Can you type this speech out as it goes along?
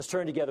Let's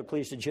turn together,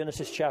 please, to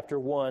Genesis chapter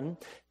 1.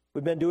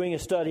 We've been doing a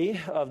study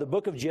of the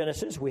book of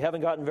Genesis. We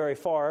haven't gotten very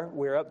far.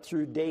 We're up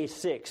through day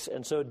 6.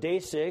 And so day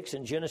 6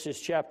 in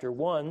Genesis chapter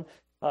 1,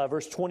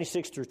 verse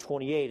 26 through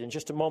 28. In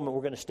just a moment,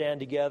 we're going to stand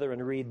together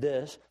and read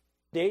this.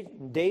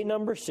 Day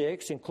number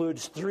 6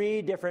 includes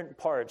 3 different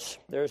parts.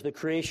 There's the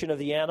creation of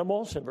the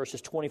animals in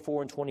verses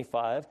 24 and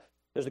 25.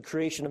 There's the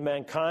creation of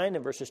mankind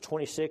in verses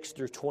 26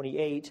 through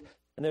 28.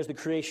 And there's the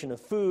creation of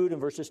food in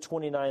verses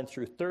 29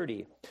 through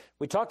 30.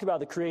 We talked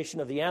about the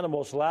creation of the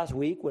animals last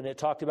week when it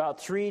talked about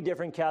 3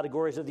 different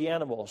categories of the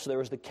animals. So there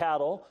was the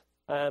cattle,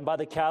 and by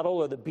the cattle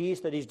or the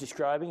beast that he's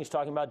describing, he's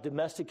talking about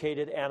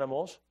domesticated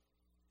animals.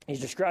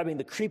 He's describing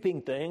the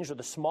creeping things or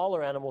the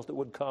smaller animals that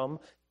would come.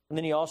 And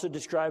then he also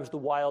describes the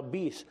wild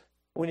beasts.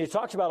 When he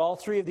talks about all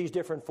 3 of these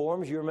different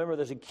forms, you remember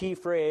there's a key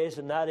phrase,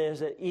 and that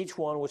is that each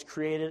one was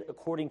created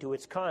according to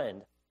its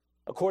kind.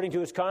 According to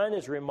his kind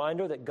is a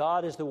reminder that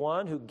God is the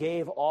one who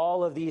gave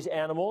all of these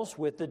animals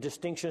with the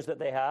distinctions that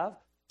they have,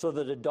 so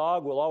that a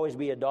dog will always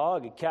be a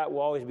dog, a cat will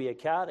always be a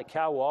cat, a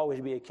cow will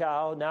always be a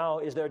cow. Now,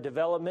 is there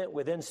development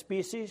within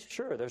species?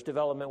 Sure, there's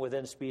development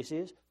within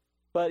species.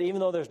 But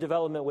even though there's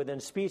development within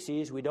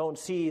species, we don't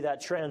see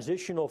that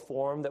transitional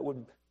form that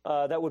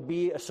would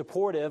be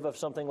supportive of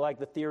something like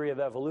the theory of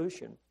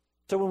evolution.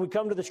 So when we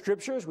come to the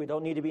scriptures, we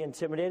don't need to be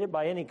intimidated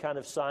by any kind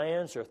of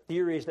science or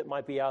theories that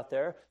might be out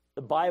there.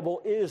 The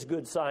Bible is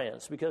good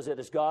science because it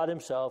is God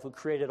himself who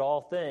created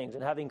all things.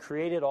 And having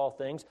created all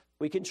things,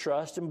 we can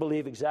trust and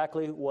believe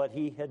exactly what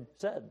he had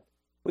said.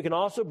 We can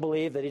also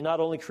believe that he not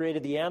only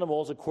created the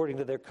animals according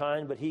to their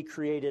kind, but he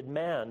created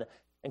man.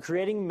 And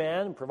creating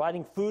man and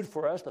providing food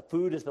for us, the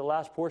food is the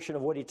last portion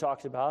of what he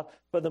talks about.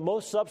 But the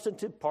most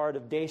substantive part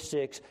of day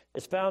 6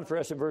 is found for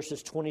us in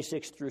verses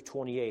 26 through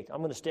 28.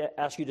 I'm going to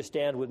ask you to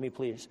stand with me,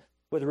 please,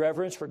 with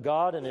reverence for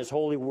God and his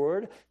holy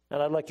word.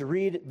 And I'd like to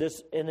read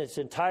this in its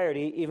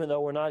entirety, even though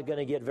we're not going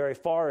to get very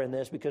far in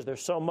this, because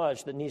there's so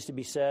much that needs to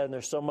be said, and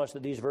there's so much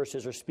that these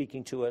verses are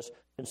speaking to us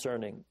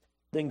concerning.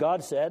 Then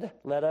God said,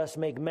 "Let us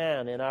make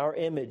man in our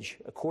image,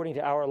 according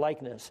to our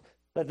likeness.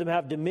 Let them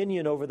have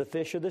dominion over the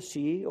fish of the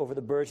sea, over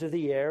the birds of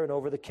the air, and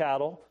over the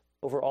cattle,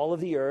 over all of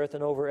the earth,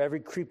 and over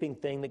every creeping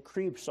thing that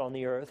creeps on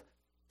the earth."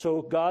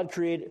 So God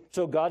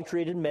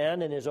created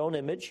man in his own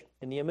image.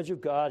 In the image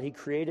of God, he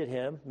created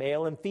him.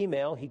 Male and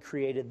female, he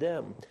created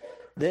them.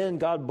 Then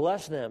God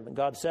blessed them, and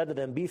God said to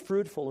them, "Be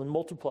fruitful and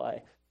multiply.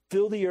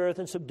 Fill the earth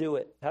and subdue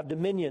it. Have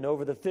dominion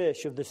over the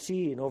fish of the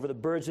sea, and over the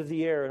birds of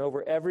the air, and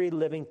over every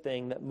living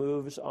thing that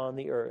moves on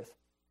the earth."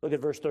 Look at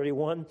verse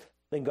 31.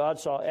 Then God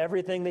saw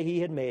everything that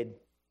he had made,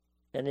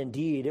 and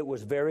indeed it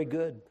was very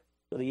good.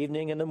 So the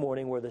evening and the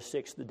morning were the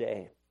 6th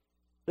day.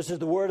 This is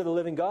the word of the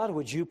living God.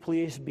 Would you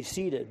please be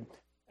seated?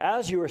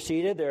 As you are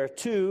seated, there are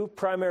 2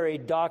 primary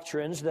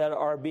doctrines that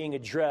are being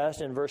addressed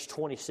in verse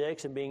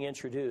 26 and being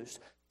introduced.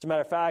 As a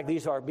matter of fact,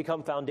 these are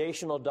become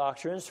foundational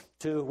doctrines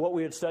to what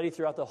we would study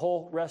throughout the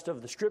whole rest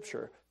of the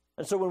Scripture.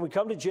 And so when we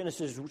come to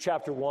Genesis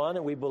chapter 1,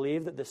 and we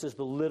believe that this is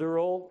the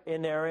literal,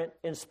 inerrant,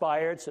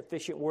 inspired,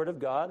 sufficient Word of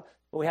God,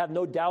 and we have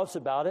no doubts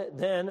about it,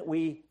 then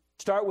we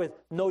start with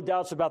no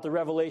doubts about the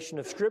revelation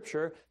of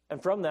Scripture,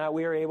 and from that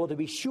we are able to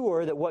be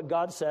sure that what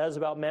God says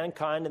about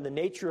mankind and the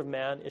nature of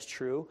man is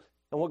true,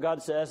 and what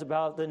God says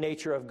about the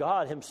nature of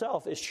God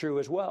himself is true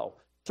as well.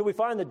 So we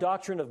find the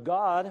doctrine of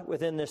God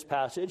within this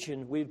passage,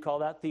 and we'd call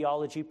that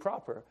theology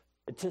proper.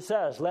 It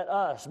says, "Let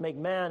us make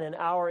man in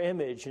our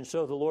image." And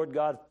so the Lord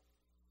God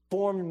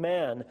formed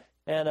man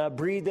and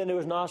breathed into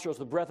his nostrils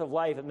the breath of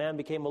life, and man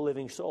became a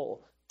living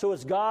soul. So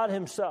it's God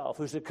himself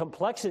who's a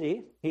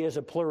complexity. He is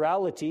a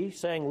plurality,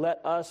 saying,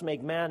 "Let us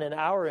make man in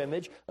our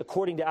image,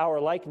 according to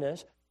our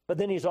likeness." But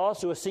then he's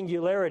also a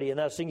singularity, and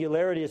that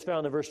singularity is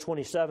found in verse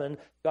 27.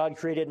 God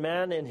created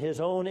man in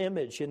his own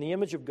image. In the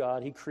image of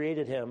God, he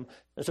created him.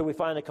 And so we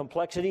find a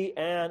complexity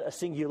and a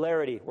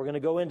singularity. We're going to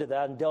go into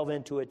that and delve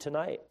into it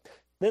tonight.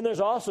 Then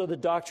there's also the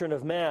doctrine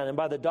of man. And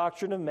by the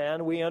doctrine of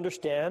man, we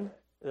understand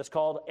that's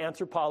called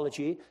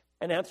anthropology.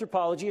 And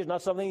anthropology is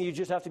not something you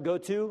just have to go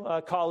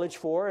to college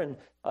for. And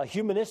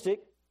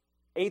humanistic,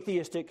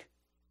 atheistic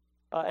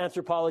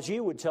anthropology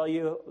would tell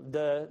you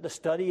the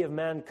study of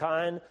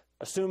mankind,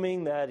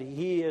 assuming that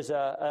he is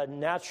a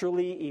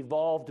naturally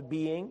evolved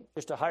being,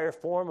 just a higher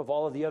form of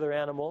all of the other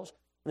animals.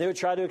 And they would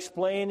try to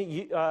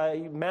explain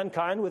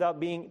mankind without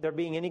there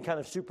being any kind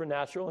of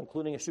supernatural,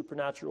 including a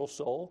supernatural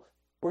soul.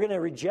 We're going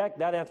to reject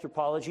that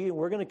anthropology, and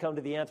we're going to come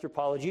to the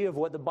anthropology of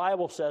what the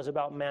Bible says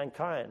about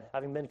mankind,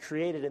 having been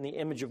created in the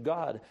image of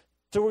God.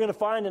 So we're going to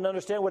find and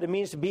understand what it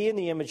means to be in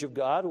the image of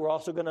God. We're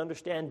also going to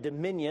understand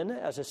dominion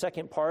as a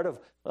second part of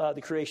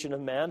the creation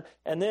of man.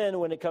 And then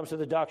when it comes to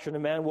the doctrine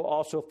of man, we'll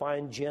also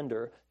find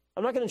gender.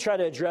 I'm not going to try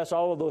to address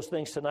all of those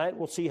things tonight.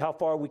 We'll see how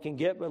far we can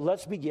get, but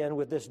let's begin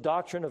with this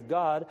doctrine of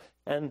God.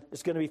 And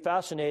it's going to be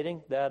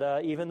fascinating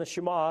that even the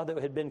Shema that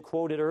had been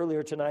quoted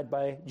earlier tonight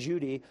by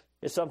Judy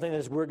is something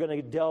that we're going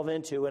to delve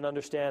into and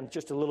understand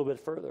just a little bit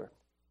further.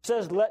 It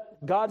says,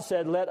 God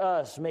said, "Let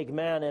us make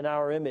man in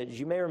our image."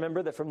 You may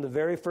remember that from the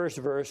very first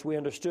verse, we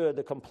understood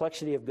the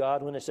complexity of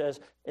God when it says,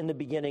 "In the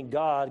beginning,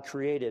 God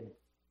created."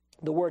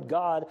 The word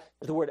God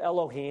is the word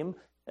Elohim.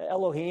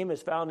 Elohim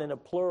is found in a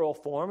plural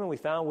form, and we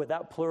found with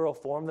that plural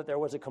form that there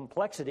was a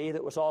complexity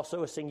that was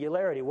also a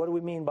singularity. What do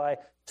we mean by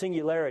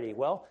singularity?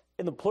 Well,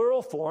 in the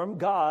plural form,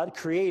 God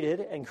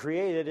created, and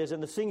created is in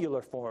the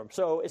singular form.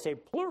 So it's a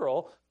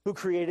plural who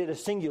created a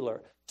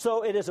singular.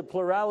 So it is a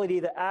plurality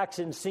that acts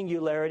in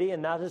singularity,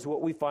 and that is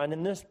what we find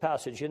in this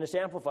passage, and it's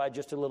amplified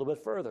just a little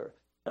bit further.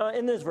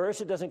 In this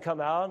verse, it doesn't come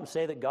out and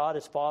say that God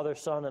is Father,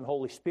 Son, and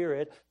Holy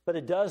Spirit, but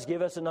it does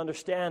give us an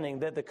understanding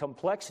that the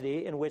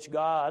complexity in which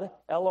God,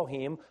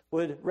 Elohim,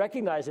 would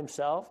recognize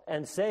himself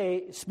and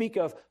speak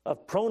of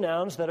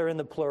pronouns that are in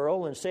the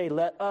plural and say,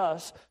 let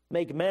us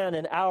make man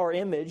in our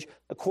image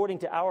according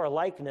to our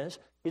likeness.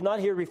 He's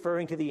not here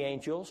referring to the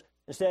angels.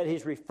 Instead,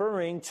 he's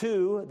referring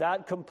to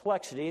that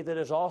complexity that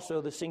is also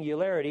the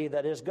singularity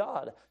that is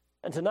God.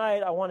 And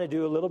tonight, I want to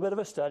do a little bit of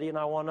a study, and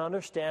I want to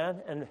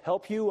understand and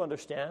help you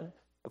understand,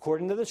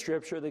 according to the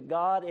Scripture, that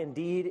God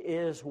indeed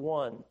is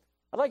one.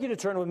 I'd like you to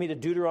turn with me to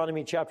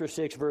Deuteronomy chapter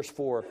 6, verse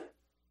 4.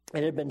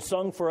 It had been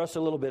sung for us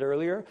a little bit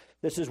earlier.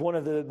 This is one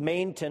of the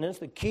main tenets,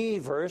 the key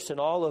verse in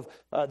all of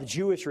the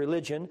Jewish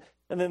religion.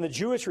 And then the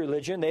Jewish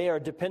religion, they are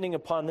depending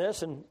upon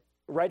this, and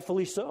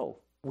rightfully so.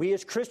 We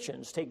as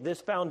Christians take this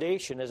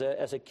foundation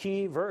as a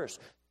key verse.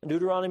 And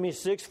Deuteronomy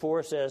 6,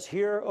 4 says,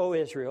 Hear, O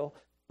Israel,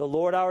 the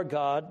Lord our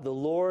God, the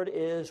Lord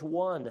is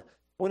one.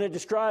 When it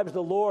describes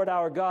the Lord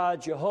our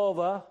God,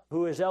 Jehovah,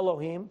 who is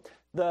Elohim,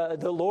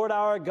 the Lord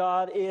our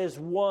God is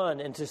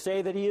one. And to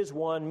say that he is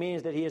one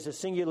means that he is a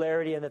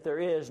singularity and that there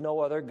is no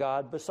other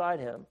God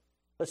beside him.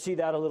 Let's see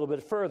that a little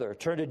bit further.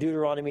 Turn to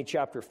Deuteronomy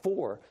chapter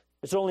 4.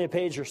 It's only a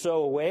page or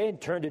so away.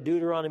 Turn to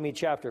Deuteronomy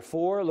chapter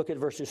 4. Look at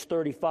verses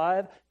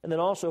 35 and then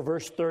also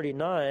verse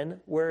 39,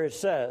 where it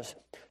says,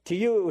 To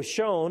you it was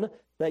shown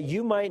that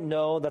you might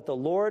know that the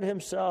Lord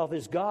himself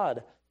is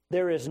God.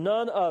 There is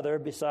none other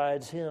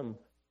besides him.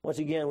 Once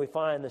again, we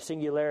find the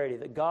singularity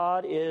that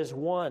God is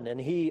one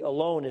and he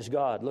alone is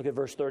God. Look at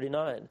verse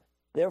 39.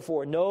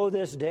 Therefore, know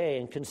this day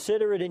and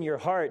consider it in your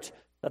hearts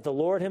that the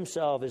Lord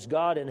himself is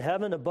God in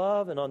heaven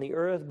above and on the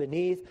earth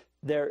beneath.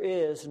 There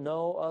is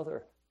no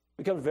other.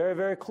 It becomes very,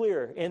 very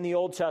clear in the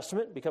Old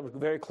Testament. It becomes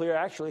very clear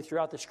actually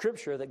throughout the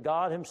Scripture that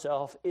God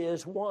himself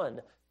is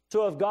one.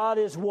 So if God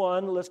is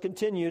one, let's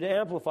continue to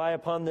amplify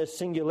upon this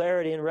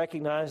singularity and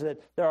recognize that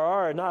there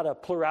are not a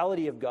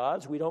plurality of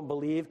gods. We don't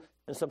believe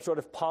in some sort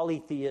of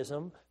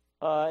polytheism.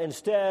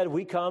 Instead,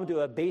 we come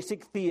to a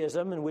basic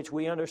theism in which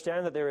we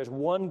understand that there is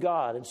one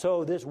God. And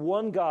so this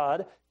one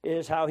God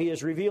is how he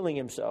is revealing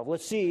himself.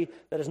 Let's see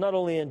that it's not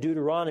only in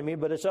Deuteronomy,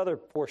 but it's other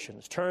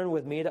portions. Turn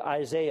with me to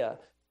Isaiah.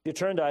 If you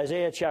turn to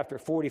Isaiah chapter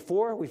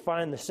 44, we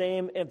find the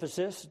same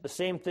emphasis, the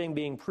same thing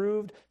being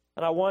proved.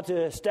 And I want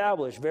to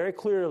establish very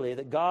clearly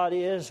that God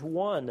is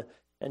one.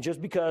 And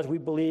just because we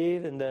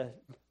believe in the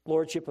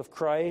lordship of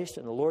Christ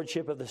and the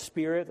lordship of the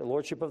Spirit, the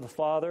lordship of the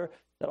Father,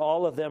 that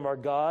all of them are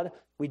God,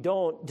 we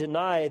don't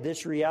deny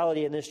this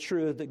reality and this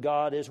truth that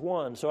God is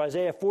one. So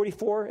Isaiah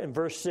 44 and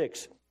verse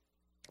 6,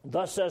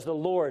 Thus says the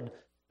Lord,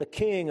 the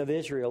King of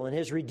Israel, and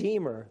his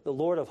Redeemer, the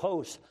Lord of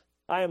hosts,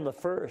 I am the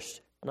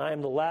first, and I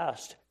am the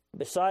last.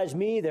 Besides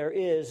me, there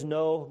is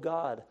no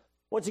God.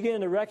 Once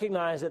again, to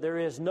recognize that there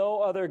is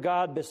no other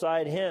God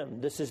beside him.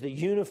 This is the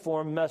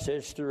uniform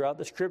message throughout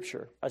the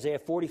Scripture. Isaiah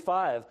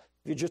 45, if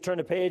you just turn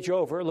a page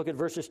over, look at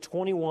verses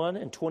 21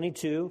 and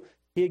 22.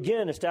 He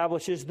again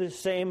establishes the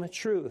same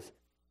truth.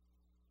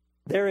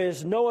 There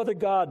is no other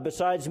God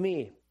besides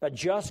me, a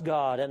just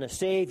God and a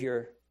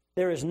Savior.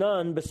 There is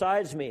none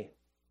besides me.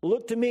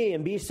 Look to me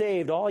and be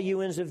saved, all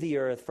you ends of the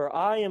earth, for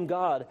I am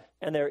God,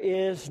 and there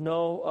is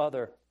no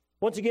other.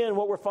 Once again,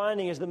 what we're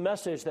finding is the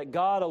message that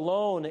God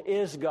alone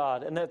is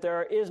God, and that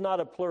there is not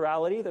a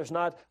plurality, there's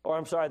not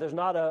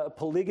a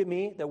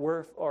polygamy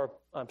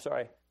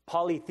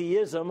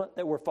polytheism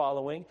that we're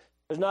following.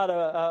 There's not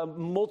a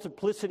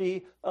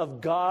multiplicity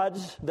of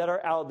gods that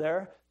are out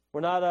there.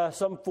 We're not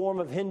some form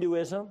of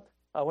Hinduism.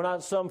 We're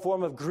not some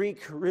form of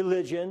Greek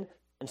religion.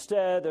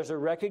 Instead, there's a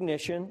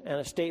recognition and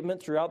a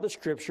statement throughout the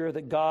Scripture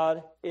that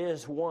God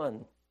is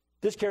one.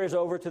 This carries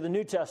over to the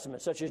New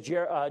Testament, such as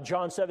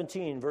John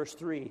 17, verse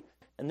 3.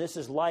 And this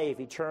is life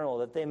eternal,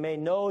 that they may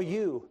know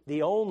you,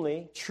 the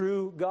only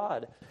true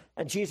God,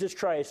 and Jesus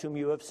Christ, whom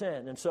you have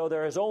sent. And so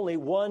there is only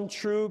one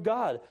true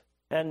God.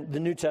 And the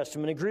New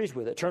Testament agrees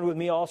with it. Turn with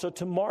me also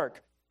to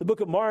Mark. The book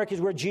of Mark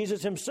is where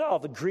Jesus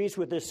himself agrees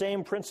with this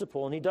same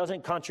principle, and he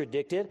doesn't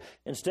contradict it.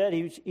 Instead,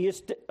 he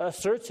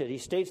asserts it. He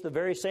states the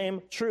very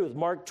same truth.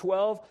 Mark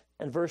 12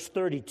 and verse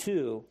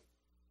 32.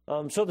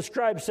 So the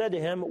scribe said to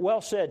him,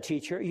 Well said,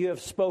 teacher, you have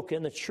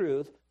spoken the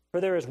truth, for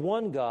there is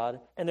one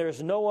God, and there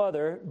is no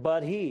other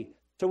but he.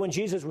 So when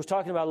Jesus was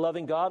talking about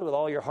loving God with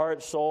all your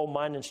heart, soul,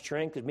 mind, and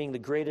strength as being the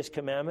greatest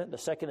commandment, the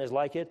second is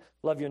like it,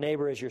 love your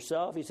neighbor as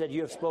yourself, he said,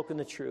 you have spoken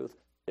the truth.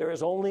 There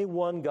is only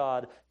one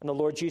God, and the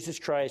Lord Jesus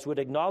Christ would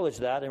acknowledge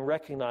that and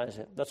recognize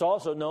it. That's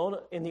also known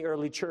in the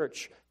early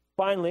church.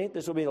 Finally,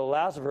 this will be the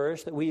last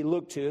verse that we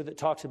look to that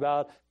talks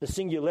about the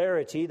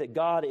singularity, that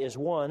God is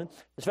one.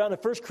 It's found in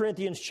 1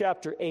 Corinthians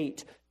chapter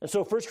 8. And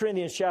so 1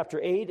 Corinthians chapter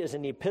 8 is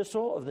an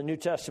epistle of the New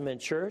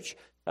Testament church.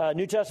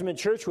 New Testament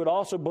church would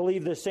also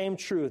believe the same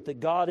truth, that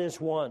God is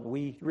one.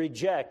 We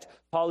reject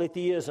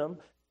polytheism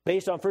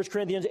based on 1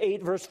 Corinthians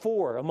 8, verse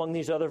 4, among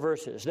these other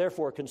verses.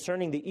 Therefore,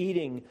 concerning the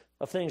eating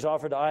of things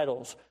offered to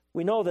idols,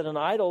 we know that an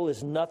idol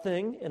is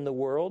nothing in the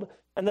world,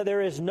 and that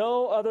there is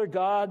no other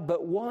God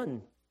but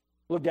one.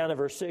 Look down at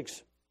verse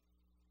 6.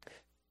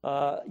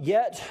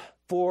 Yet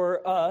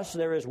for us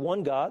there is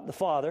one God, the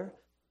Father,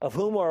 of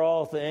whom are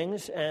all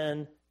things,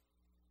 and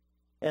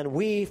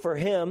we for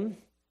him.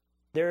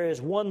 There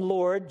is one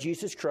Lord,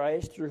 Jesus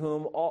Christ, through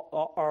whom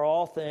are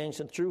all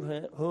things, and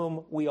through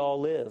whom we all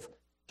live.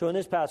 So in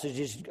this passage,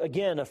 he's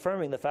again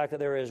affirming the fact that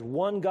there is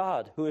one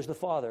God, who is the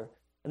Father.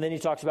 And then he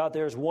talks about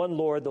there is one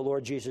Lord, the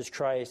Lord Jesus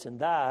Christ, and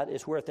that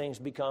is where things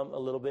become a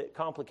little bit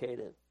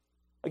complicated.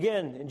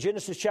 Again, in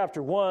Genesis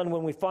chapter 1,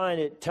 when we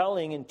find it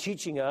telling and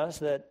teaching us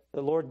that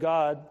the Lord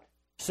God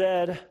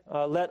said,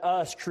 let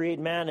us create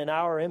man in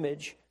our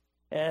image,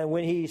 and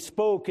when he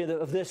spoke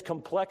of this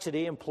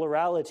complexity and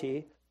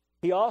plurality,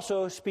 he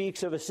also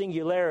speaks of a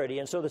singularity.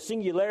 And so the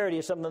singularity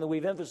is something that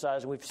we've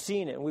emphasized, and we've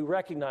seen it, and we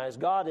recognize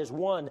God is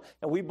one,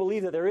 and we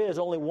believe that there is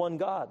only one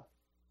God.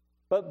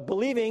 But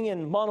believing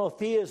in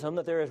monotheism,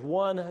 that there is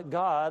one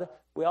God,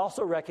 we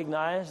also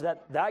recognize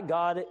that that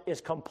God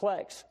is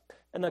complex.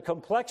 And the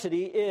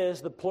complexity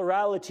is the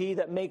plurality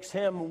that makes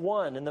him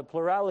one. And the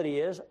plurality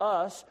is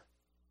us,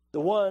 the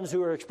ones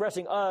who are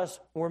expressing us,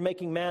 we're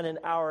making man in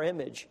our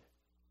image.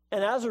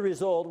 And as a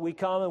result, we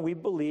come and we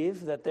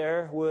believe that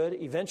there would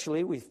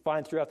eventually, we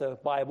find throughout the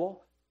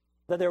Bible,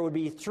 that there would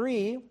be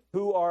three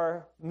who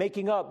are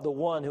making up the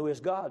one who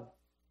is God.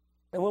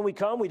 And when we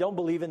come, we don't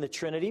believe in the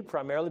Trinity,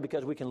 primarily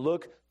because we can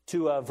look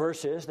to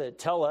verses that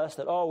tell us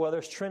that, oh, well,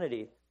 there's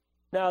Trinity.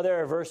 Now,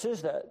 there are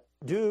verses that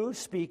do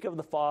speak of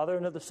the Father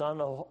and of the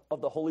Son,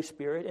 of the Holy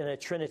Spirit in a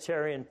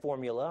Trinitarian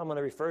formula. I'm going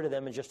to refer to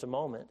them in just a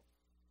moment.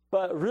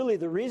 But really,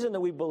 the reason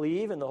that we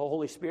believe in the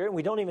Holy Spirit, and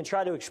we don't even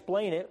try to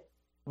explain it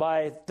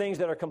by things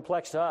that are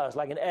complex to us,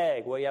 like an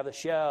egg, where you have the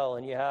shell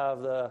and you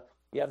have the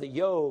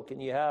yolk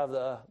and you have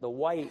the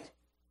white.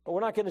 But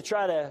we're not going to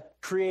try to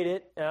create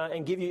it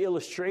and give you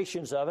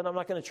illustrations of it. I'm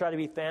not going to try to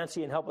be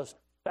fancy and help us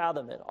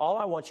fathom it. All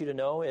I want you to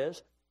know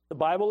is the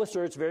Bible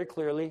asserts very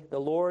clearly the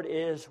Lord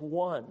is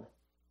one.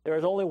 There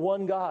is only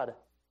one God.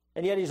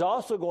 And yet he's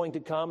also going to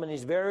come and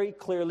he's very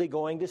clearly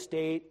going to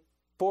state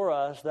for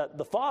us that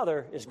the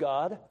Father is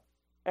God,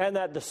 and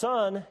that the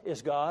Son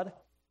is God,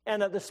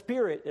 and that the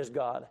Spirit is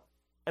God.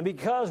 And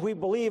because we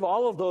believe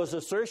all of those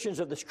assertions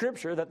of the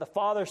Scripture, that the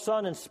Father,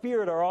 Son, and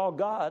Spirit are all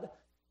God,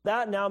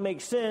 that now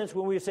makes sense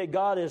when we say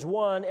God is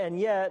one, and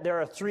yet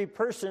there are three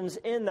persons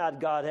in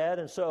that Godhead,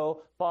 and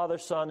so Father,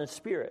 Son, and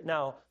Spirit.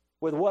 Now,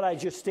 with what I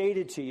just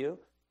stated to you,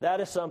 that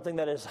is something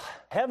that is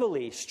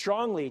heavily,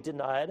 strongly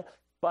denied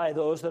by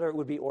those that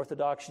would be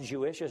Orthodox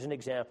Jewish, as an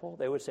example.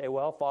 They would say,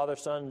 well, Father,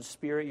 Son,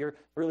 Spirit, you're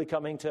really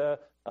coming to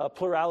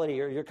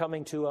plurality, or you're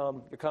coming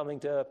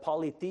to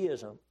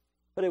polytheism.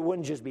 But it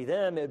wouldn't just be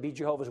them, it would be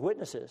Jehovah's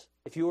Witnesses.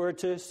 If you were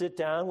to sit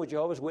down with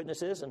Jehovah's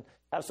Witnesses and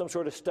have some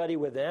sort of study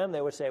with them,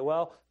 they would say,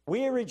 well,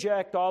 we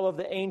reject all of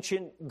the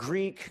ancient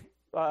Greek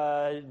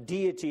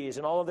deities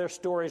and all of their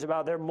stories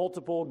about their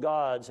multiple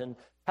gods. And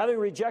having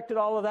rejected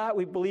all of that,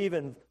 we believe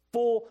in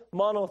full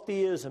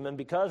monotheism. And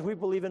because we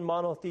believe in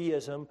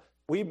monotheism,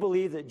 we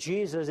believe that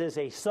Jesus is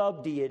a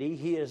sub-deity.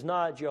 He is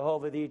not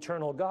Jehovah, the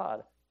eternal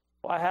God.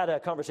 Well, I had a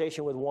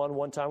conversation with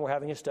one time. We're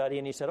having a study,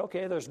 and he said,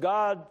 okay, there's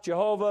God,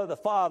 Jehovah, the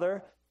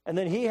Father, and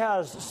then he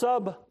has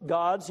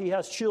sub-gods. He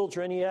has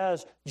children. He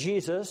has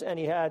Jesus, and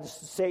he had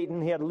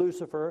Satan. He had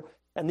Lucifer,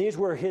 and these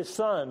were his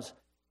sons.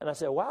 And I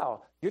said,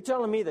 wow, you're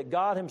telling me that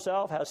God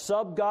himself has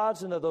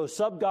sub-gods, and that those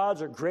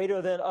sub-gods are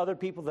greater than other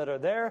people that are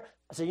there?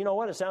 I said, you know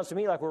what? It sounds to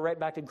me like we're right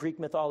back to Greek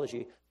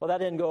mythology. Well, that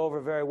didn't go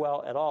over very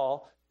well at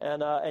all,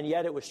 and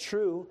yet it was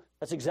true.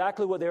 That's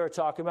exactly what they were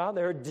talking about.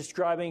 They were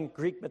describing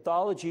Greek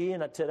mythology,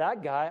 and to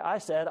that guy, I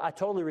said, I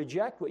totally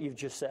reject what you've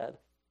just said.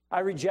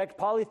 I reject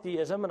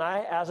polytheism, and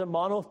I, as a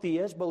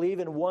monotheist, believe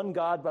in one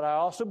God, but I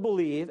also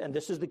believe, and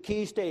this is the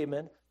key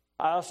statement,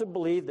 I also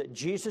believe that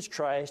Jesus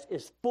Christ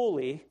is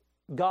fully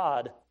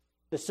God,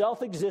 the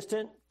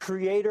self-existent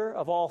creator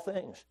of all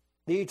things,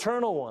 the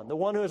eternal one, the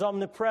one who is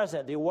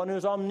omnipresent, the one who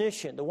is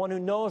omniscient, the one who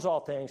knows all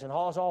things and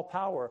has all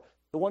power,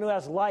 the one who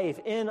has life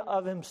in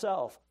of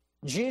himself.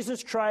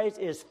 Jesus Christ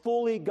is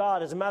fully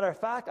God. As a matter of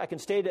fact, I can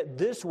state it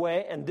this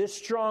way and this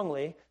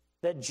strongly,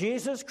 that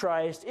Jesus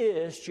Christ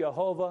is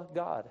Jehovah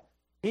God.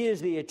 He is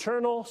the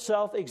eternal,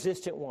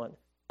 self-existent one.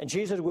 And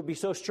Jesus would be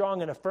so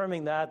strong in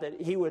affirming that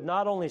he would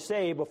not only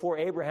say before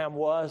Abraham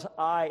was,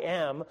 I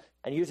am,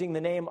 and using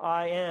the name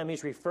I am,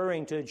 he's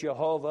referring to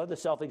Jehovah, the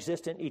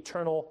self-existent,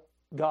 eternal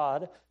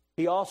God.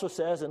 He also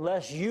says,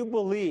 unless you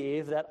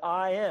believe that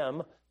I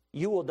am,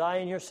 you will die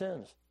in your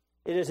sins.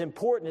 It is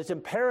important, it's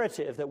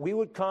imperative that we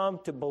would come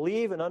to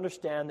believe and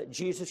understand that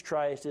Jesus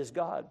Christ is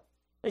God.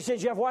 And he said,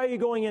 Jeff, why are you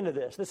going into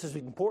this? This is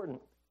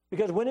important.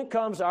 Because when it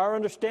comes to our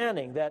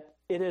understanding that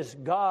it is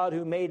God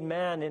who made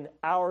man in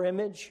our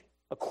image,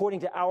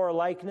 according to our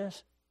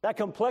likeness, that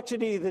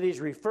complexity that he's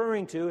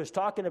referring to is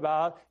talking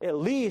about at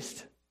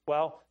least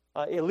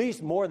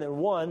more than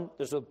one.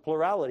 There's a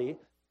plurality.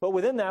 But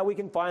within that, we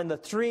can find the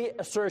three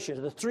assertions,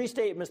 the three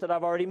statements that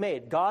I've already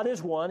made. God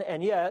is one,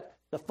 and yet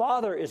the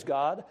Father is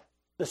God,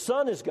 the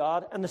Son is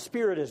God, and the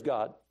Spirit is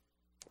God.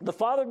 The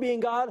Father being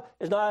God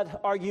is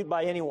not argued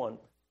by anyone.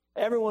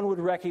 Everyone would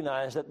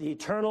recognize that the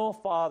eternal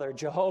Father,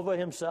 Jehovah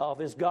himself,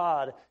 is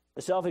God,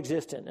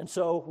 self-existent. And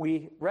so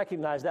we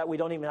recognize that. We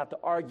don't even have to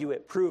argue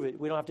it, prove it.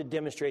 We don't have to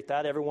demonstrate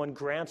that. Everyone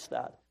grants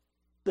that.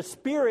 The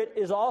Spirit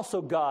is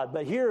also God,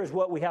 but here is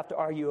what we have to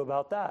argue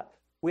about that.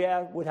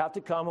 Would have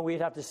to come and we'd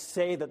have to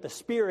say that the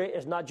Spirit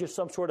is not just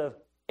some sort of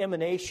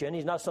emanation.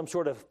 He's not some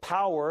sort of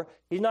power.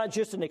 He's not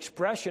just an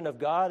expression of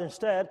God.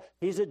 Instead,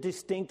 he's a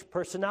distinct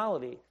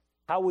personality.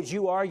 How would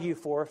you argue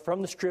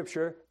from the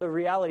Scripture, the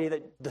reality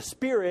that the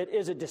Spirit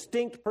is a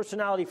distinct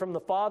personality from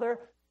the Father?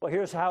 Well,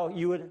 here's how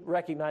you would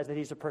recognize that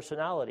he's a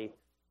personality.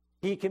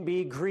 He can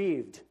be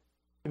grieved.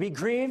 To be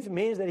grieved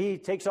means that he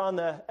takes on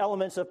the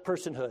elements of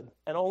personhood,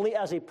 and only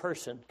as a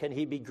person can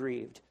he be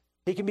grieved.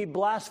 He can be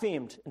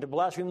blasphemed, and to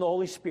blaspheme the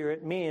Holy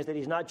Spirit means that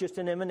he's not just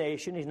an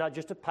emanation, he's not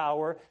just a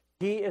power,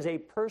 he is a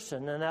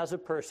person, and as a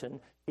person,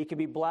 he can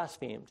be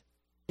blasphemed.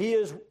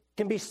 He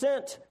can be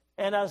sent,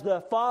 and as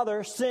the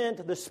Father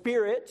sent the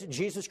Spirit,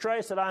 Jesus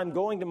Christ said, I'm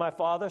going to my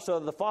Father, so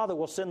the Father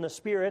will send the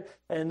Spirit,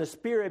 and the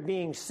Spirit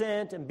being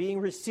sent and being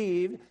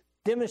received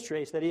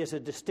demonstrates that he is a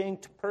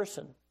distinct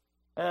person.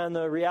 And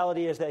the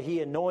reality is that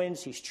he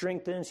anoints, he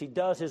strengthens, he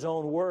does his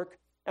own work.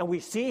 And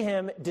we see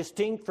him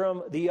distinct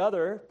from the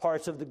other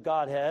parts of the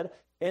Godhead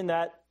in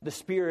that the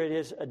Spirit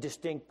is a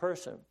distinct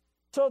person.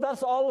 So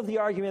that's all of the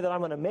argument that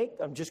I'm going to make.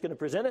 I'm just going to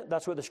present it.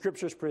 That's what the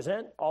Scriptures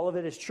present. All of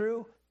it is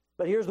true.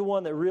 But here's the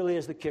one that really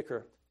is the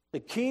kicker.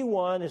 The key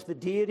one is the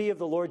deity of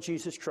the Lord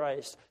Jesus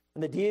Christ.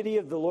 And the deity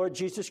of the Lord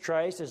Jesus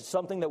Christ is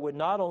something that would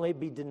not only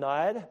be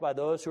denied by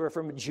those who are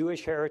from a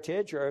Jewish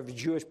heritage or a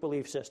Jewish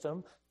belief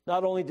system,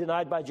 not only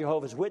denied by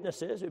Jehovah's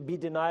Witnesses, it would be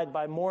denied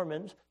by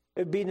Mormons, it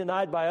would be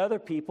denied by other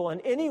people,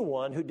 and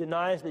anyone who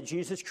denies that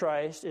Jesus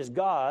Christ is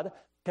God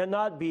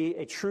cannot be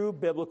a true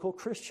biblical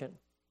Christian.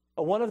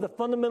 One of the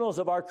fundamentals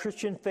of our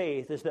Christian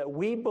faith is that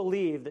we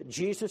believe that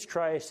Jesus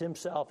Christ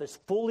himself is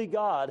fully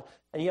God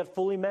and yet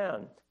fully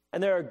man.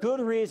 And there are good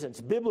reasons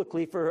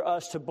biblically for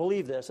us to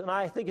believe this, and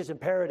I think it's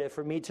imperative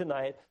for me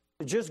tonight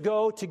to just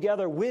go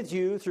together with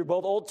you through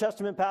both Old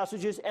Testament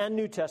passages and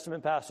New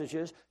Testament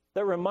passages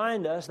that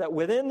remind us that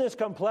within this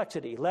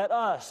complexity, let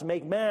us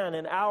make man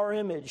in our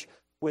image.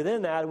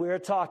 Within that, we are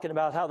talking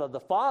about how the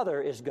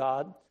Father is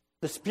God,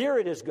 the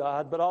Spirit is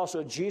God, but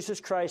also Jesus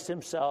Christ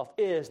himself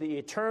is the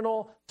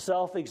eternal,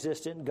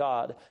 self-existent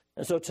God.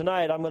 And so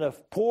tonight, I'm going to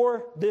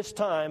pour this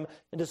time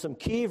into some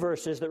key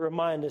verses that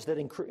remind us that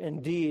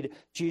indeed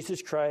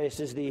Jesus Christ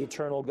is the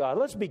eternal God.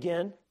 Let's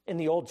begin in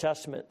the Old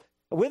Testament.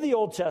 With the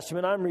Old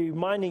Testament, I'm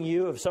reminding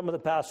you of some of the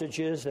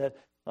passages that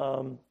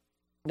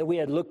we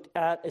had looked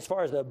at as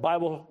far as the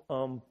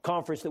Bible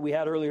conference that we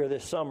had earlier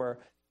this summer.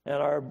 And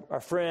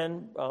our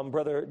friend,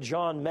 Brother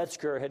John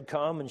Metzger, had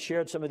come and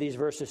shared some of these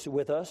verses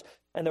with us.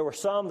 And there were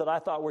some that I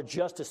thought were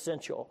just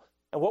essential.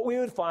 And what we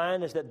would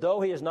find is that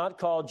though he is not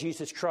called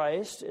Jesus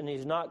Christ, and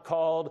he's not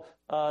called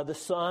the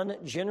Son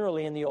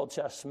generally in the Old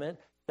Testament,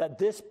 that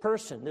this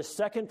person, this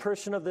second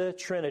person of the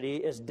Trinity,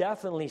 is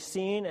definitely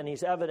seen and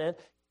he's evident.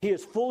 He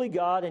is fully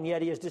God, and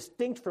yet he is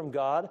distinct from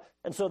God.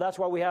 And so that's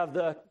why we have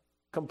the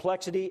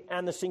complexity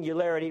and the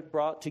singularity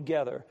brought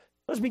together.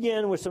 Let's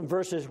begin with some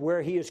verses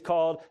where he is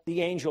called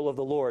the angel of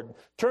the Lord.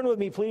 Turn with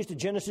me, please, to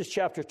Genesis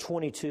chapter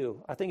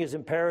 22. I think it's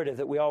imperative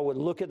that we all would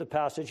look at the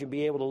passage and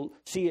be able to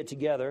see it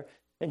together.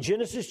 In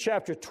Genesis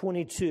chapter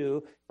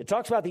 22, it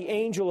talks about the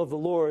angel of the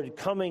Lord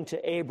coming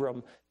to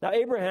Abram. Now,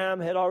 Abraham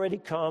had already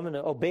come and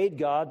obeyed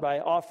God by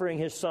offering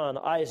his son,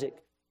 Isaac.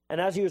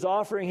 And as he was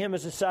offering him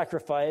as a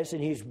sacrifice,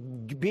 and he's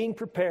being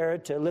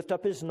prepared to lift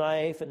up his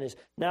knife and is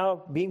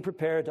now being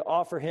prepared to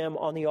offer him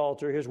on the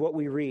altar, here's what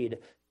we read.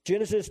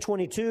 Genesis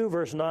 22,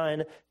 verse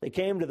 9, they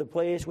came to the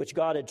place which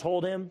God had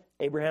told him.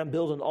 Abraham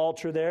built an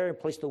altar there and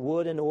placed the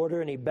wood in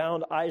order, and he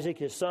bound Isaac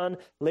his son,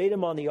 laid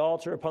him on the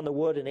altar upon the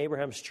wood, and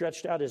Abraham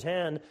stretched out his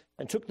hand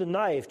and took the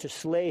knife to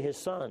slay his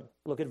son.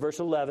 Look at verse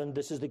 11.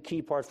 This is the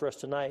key part for us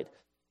tonight.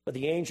 But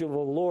the angel of the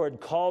Lord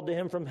called to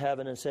him from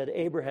heaven and said,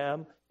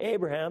 Abraham,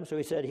 Abraham. So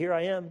he said, Here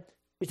I am.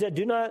 He said,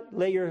 Do not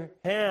lay your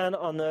hand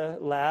on the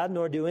lad,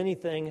 nor do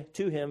anything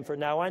to him, for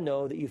now I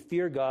know that you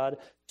fear God,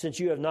 since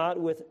you have not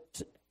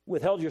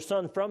withheld your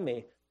son from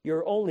me,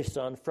 your only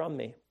son from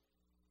me.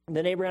 And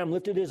then Abraham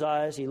lifted his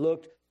eyes. He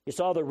looked. He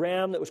saw the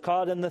ram that was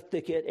caught in the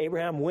thicket.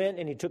 Abraham went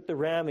and he took the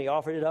ram. He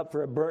offered it up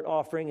for a burnt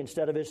offering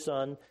instead of his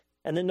son.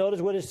 And then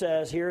notice what it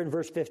says here in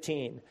verse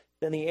 15.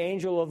 Then the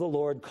angel of the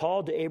Lord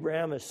called to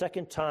Abraham a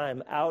second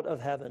time out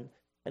of heaven.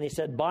 And he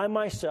said, By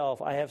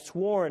myself I have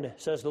sworn,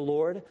 says the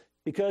Lord,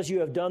 because you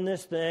have done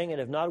this thing and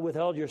have not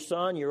withheld your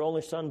son, your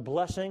only son,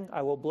 blessing,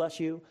 I will bless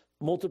you.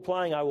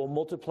 multiplying. I will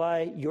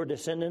multiply your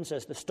descendants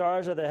as the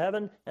stars of the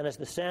heaven and as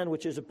the sand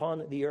which is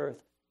upon the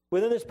earth.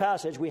 Within this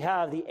passage, we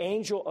have the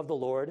angel of the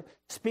Lord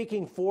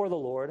speaking for the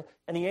Lord,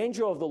 and the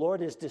angel of the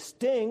Lord is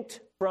distinct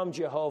from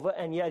Jehovah,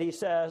 and yet he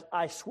says,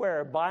 I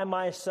swear by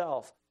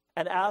myself,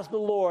 and as the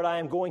Lord, I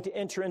am going to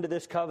enter into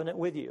this covenant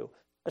with you.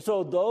 And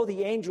so though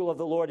the angel of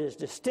the Lord is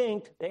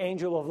distinct, the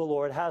angel of the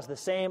Lord has the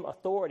same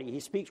authority. He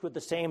speaks with the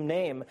same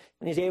name,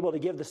 and he's able to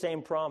give the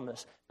same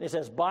promise. And he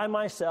says, by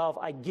myself,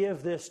 I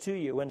give this to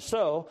you. And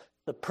so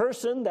the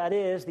person that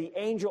is the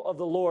angel of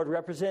the Lord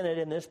represented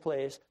in this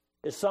place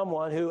is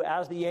someone who,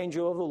 as the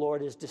angel of the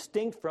Lord, is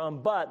distinct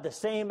from, but the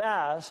same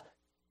as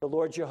the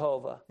Lord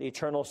Jehovah, the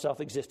eternal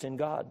self-existent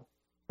God.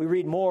 We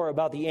read more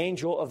about the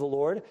angel of the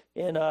Lord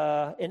in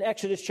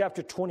Exodus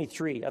chapter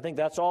 23. I think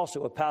that's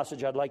also a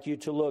passage I'd like you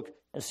to look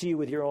and see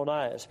with your own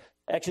eyes.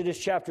 Exodus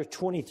chapter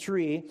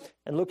 23,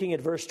 and looking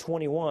at verse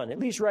 21. At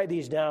least write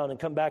these down and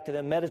come back to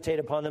them, meditate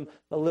upon them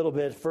a little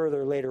bit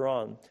further later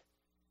on.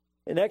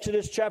 In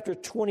Exodus chapter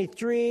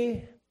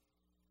 23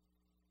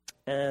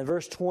 and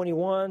verse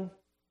 21,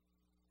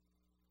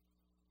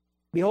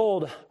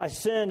 behold, I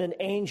send an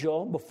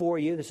angel before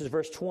you, this is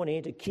verse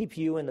 20, to keep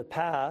you in the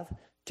path,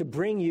 to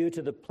bring you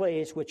to the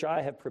place which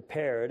I have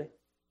prepared.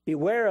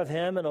 Beware of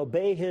him and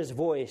obey his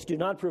voice. Do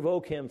not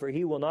provoke him, for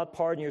he will not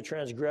pardon your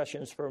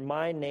transgressions, for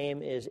my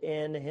name is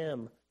in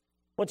him.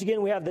 Once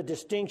again, we have the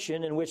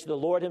distinction in which the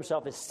Lord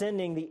himself is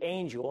sending the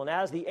angel. And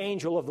as the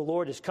angel of the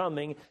Lord is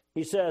coming,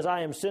 he says,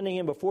 I am sending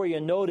him before you.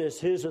 And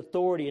notice his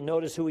authority and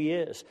notice who he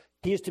is.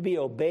 He is to be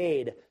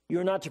obeyed.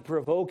 You're not to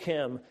provoke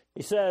him.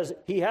 He says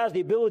he has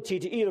the ability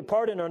to either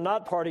pardon or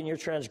not pardon your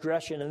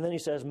transgression. And then he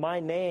says, my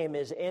name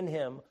is in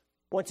him.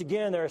 Once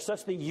again, there is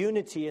such the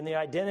unity and the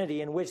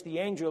identity in which the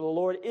angel of the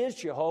Lord is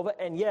Jehovah,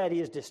 and yet he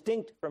is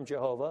distinct from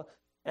Jehovah.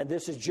 And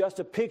this is just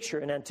a picture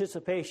and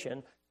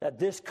anticipation that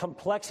this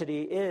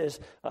complexity is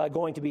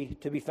going to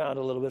be found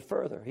a little bit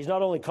further. He's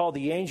not only called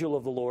the angel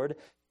of the Lord.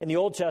 In the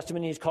Old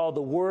Testament, he's called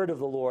the Word of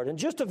the Lord. And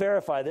just to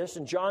verify this,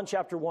 in John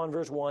chapter 1,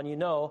 verse 1, you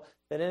know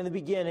that in the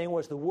beginning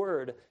was the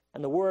Word,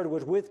 and the Word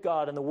was with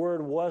God, and the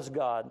Word was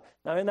God.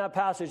 Now, in that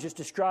passage, it's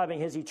describing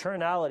his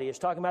eternality. It's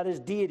talking about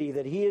his deity,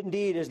 that he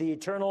indeed is the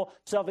eternal,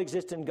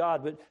 self-existent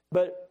God.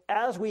 But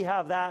as we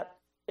have that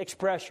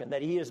expression,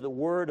 that he is the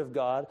Word of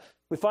God,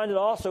 we find it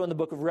also in the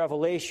book of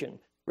Revelation.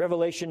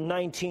 Revelation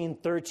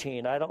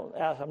 19:13.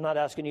 I'm not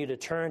asking you to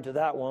turn to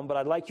that one, but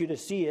I'd like you to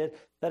see it,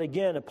 that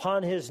again,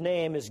 upon his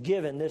name is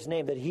given this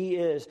name, that he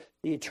is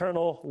the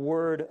eternal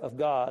Word of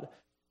God.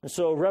 And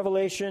so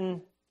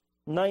Revelation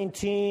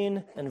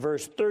 19 and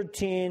verse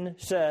 13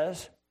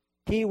 says,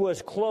 he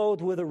was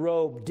clothed with a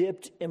robe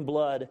dipped in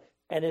blood,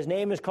 and his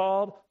name is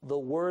called the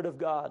Word of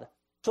God.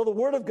 So the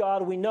Word of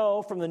God, we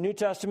know from the New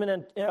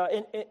Testament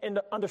and in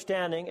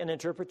understanding and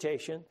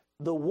interpretation,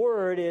 the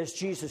Word is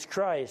Jesus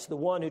Christ, the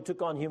one who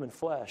took on human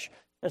flesh.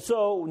 And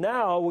so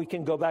now we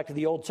can go back to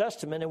the Old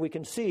Testament and we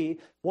can see,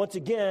 once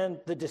again,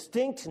 the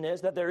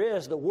distinctness that there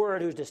is the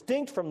Word who's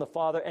distinct from the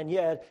Father, and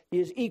yet he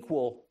is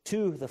equal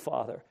to the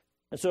Father.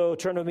 And so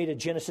turn with me to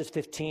Genesis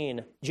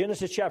 15.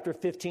 Genesis chapter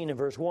 15 and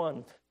verse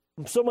 1.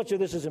 So much of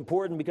this is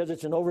important because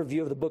it's an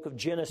overview of the book of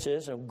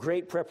Genesis, and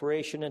great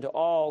preparation into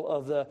all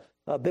of the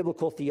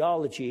biblical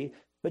theology.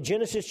 But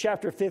Genesis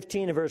chapter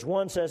 15 and verse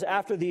 1 says,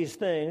 after these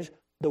things,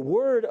 the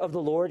word of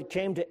the Lord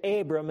came to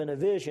Abram in a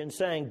vision,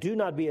 saying, do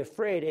not be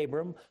afraid,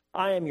 Abram.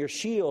 I am your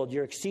shield,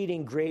 your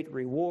exceeding great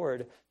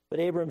reward. But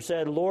Abram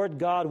said, Lord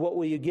God, what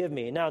will you give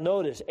me? Now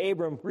notice,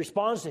 Abram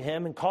responds to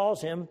him and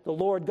calls him the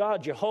Lord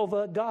God,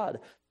 Jehovah God.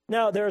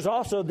 Now, there's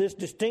also this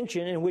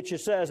distinction in which it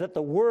says that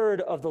the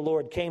word of the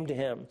Lord came to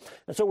him.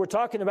 And so we're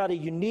talking about a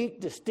unique,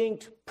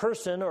 distinct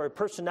person or a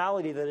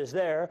personality that is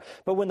there.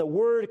 But when the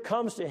word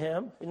comes to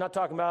him, he's not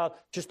talking about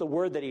just the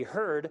word that he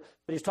heard,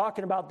 but he's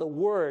talking about the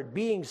word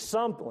being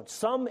someone,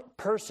 some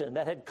person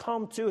that had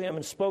come to him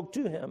and spoke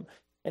to him.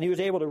 And he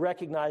was able to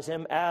recognize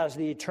him as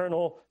the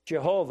eternal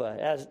Jehovah,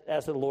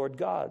 as the Lord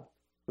God.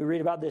 We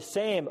read about this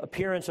same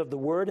appearance of the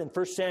word in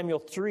 1 Samuel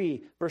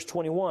 3, verse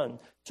 21.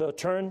 So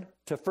turn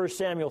to 1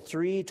 Samuel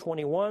 3,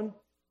 21.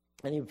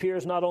 And he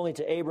appears not only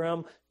to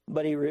Abraham,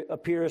 but he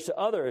appears to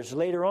others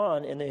later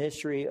on in the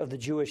history of the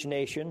Jewish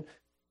nation.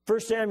 1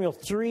 Samuel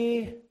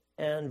 3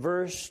 and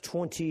verse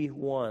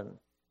 21.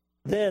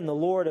 Then the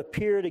Lord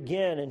appeared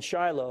again in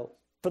Shiloh,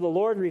 for the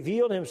Lord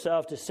revealed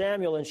himself to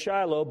Samuel in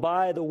Shiloh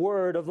by the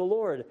word of the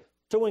Lord.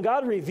 So when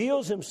God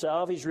reveals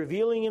himself, he's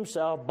revealing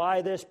himself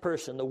by this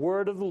person, the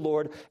word of the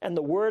Lord, and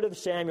the word of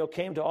Samuel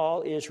came to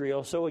all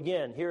Israel. So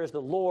again, here is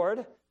the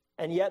Lord,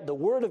 and yet the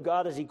word of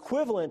God is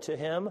equivalent to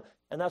him,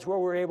 and that's where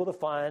we're able to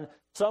find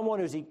someone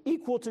who's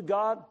equal to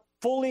God,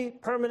 fully,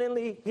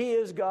 permanently, he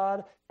is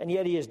God, and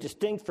yet he is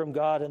distinct from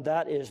God, and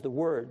that is the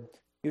word.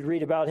 You'd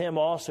read about him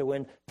also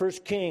in 1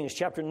 Kings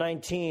chapter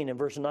 19 and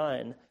verse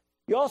 9.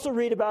 You also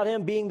read about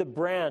him being the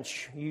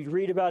branch. You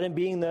read about him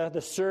being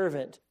the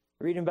servant.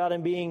 Reading about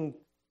him being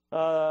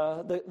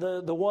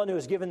the one who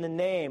is given the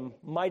name,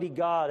 Mighty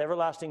God,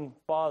 Everlasting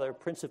Father,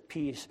 Prince of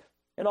Peace.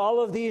 And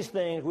all of these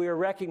things, we are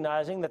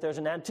recognizing that there's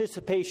an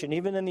anticipation,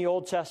 even in the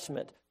Old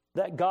Testament,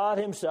 that God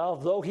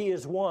himself, though he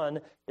is one,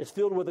 is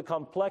filled with a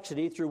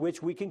complexity through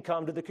which we can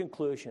come to the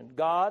conclusion.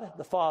 God,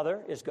 the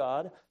Father, is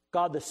God.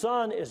 God, the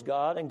Son, is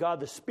God. And God,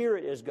 the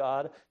Spirit, is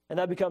God. And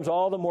that becomes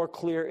all the more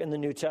clear in the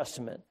New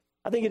Testament.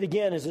 I think it,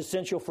 again, is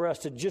essential for us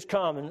to just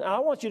come. And I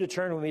want you to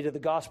turn with me to the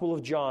Gospel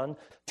of John.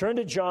 Turn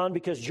to John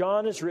because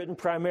John is written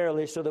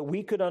primarily so that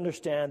we could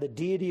understand the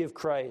deity of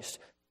Christ.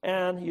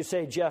 And you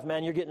say, Jeff,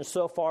 man, you're getting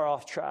so far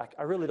off track.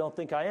 I really don't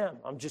think I am.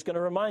 I'm just going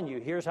to remind you,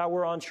 here's how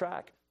we're on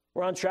track.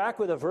 We're on track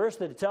with a verse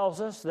that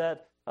tells us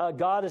that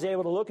God is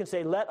able to look and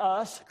say, let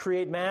us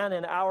create man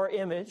in our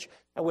image.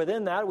 And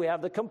within that, we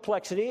have the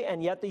complexity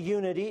and yet the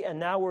unity. And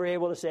now we're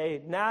able to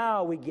say,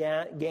 now we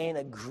gain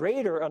a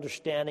greater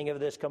understanding of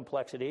this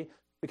complexity,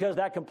 because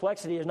that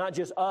complexity is not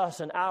just us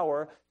and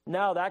our.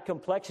 Now that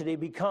complexity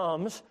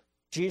becomes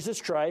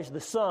Jesus Christ, the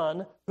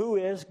Son, who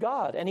is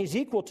God. And he's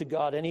equal to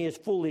God, and he is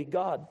fully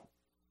God.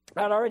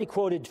 I'd already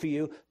quoted for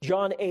you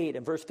John 8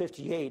 and verse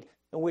 58,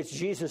 in which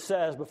Jesus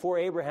says, before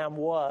Abraham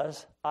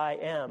was, I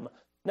am.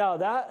 Now,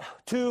 that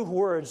two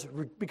words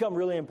become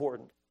really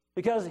important,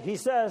 because he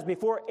says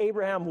before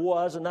Abraham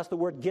was, and that's the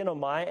word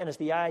ginomai, and it's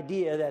the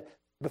idea that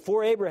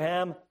before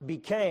Abraham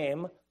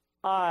became,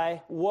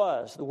 I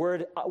was. The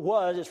word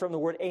was is from the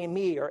word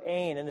ami or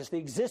ain, and it's the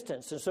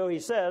existence. And so he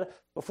said,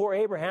 before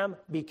Abraham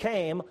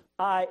became,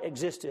 I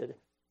existed.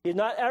 He's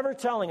not ever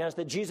telling us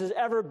that Jesus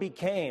ever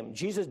became.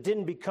 Jesus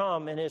didn't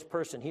become in his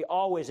person. He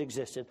always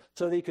existed,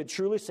 so that he could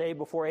truly say,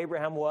 before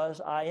Abraham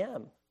was, I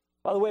am.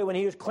 By the way, when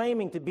he was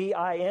claiming to be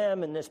I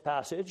am in this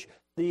passage,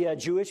 the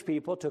Jewish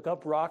people took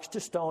up rocks to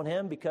stone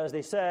him because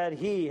they said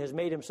he has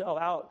made himself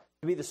out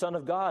to be the Son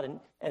of God.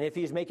 And if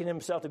he's making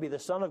himself to be the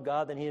Son of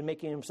God, then he is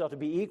making himself to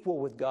be equal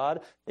with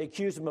God. They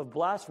accused him of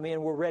blasphemy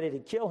and were ready to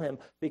kill him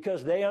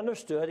because they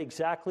understood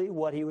exactly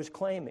what he was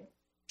claiming.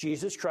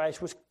 Jesus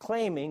Christ was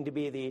claiming to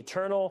be the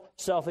eternal,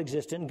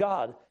 self-existent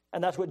God.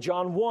 And that's what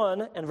John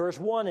 1 and verse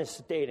 1 is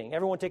stating.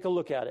 Everyone take a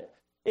look at it.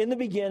 In the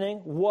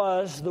beginning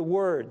was the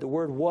Word. The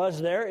word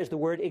was there is the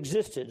word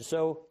existed.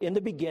 So in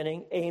the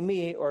beginning,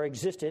 ami, or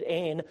existed,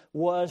 ain,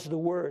 was the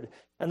Word.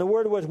 And the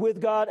Word was with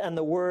God, and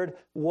the Word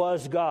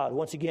was God.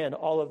 Once again,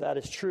 all of that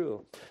is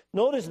true.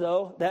 Notice,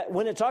 though, that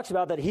when it talks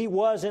about that he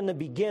was in the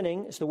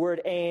beginning, it's the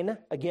word ain,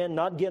 again,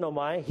 not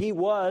ginomai.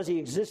 He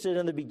existed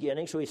in the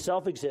beginning, so he's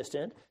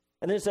self-existent.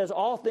 And then it says,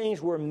 all things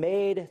were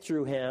made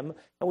through him,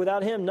 and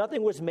without him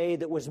nothing was made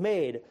that was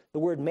made. The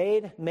word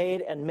made,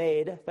 and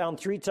made, found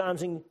 3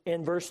 times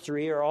in verse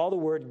 3, are all the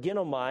word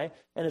ginomai,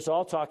 and it's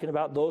all talking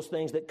about those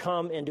things that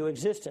come into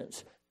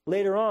existence.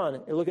 Later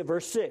on, look at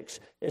verse 6.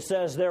 It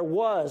says, there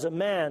was a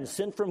man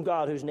sent from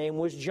God whose name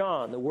was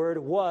John. The word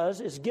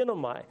was is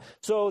ginomai.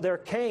 So there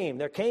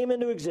came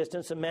into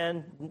existence a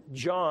man,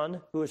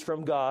 John, who is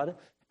from God.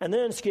 And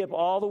then skip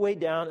all the way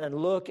down and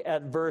look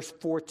at verse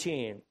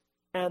 14.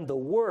 And the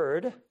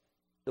Word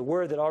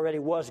that already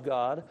was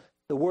God,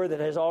 the Word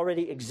that has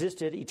already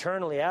existed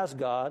eternally as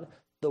God,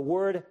 the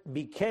Word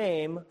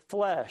became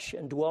flesh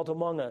and dwelt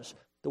among us.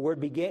 The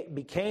word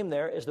became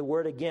there is the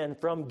word, again,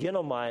 from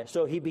ginomai.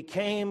 So he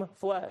became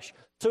flesh.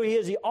 So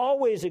he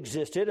always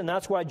existed, and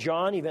that's why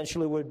John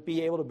eventually would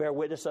be able to bear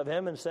witness of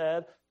him and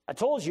said, I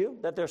told you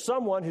that there's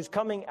someone who's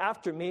coming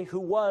after me who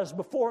was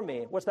before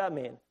me. What's that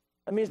mean?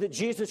 That means that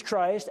Jesus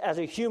Christ, as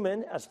a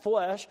human, as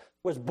flesh,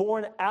 was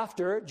born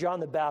after John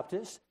the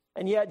Baptist.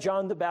 And yet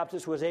John the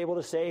Baptist was able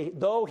to say,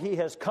 though he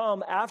has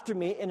come after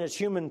me in his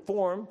human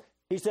form,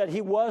 he said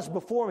he was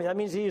before me. That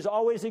means he has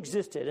always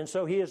existed. And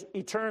so he is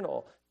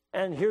eternal.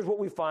 And here's what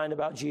we find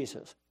about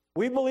Jesus.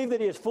 We believe that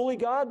he is fully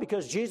God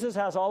because Jesus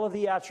has all of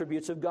the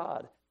attributes of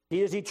God.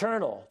 He is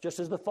eternal, just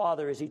as the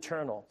Father is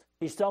eternal.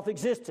 He's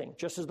self-existing,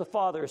 just as the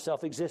Father is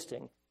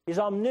self-existing. He's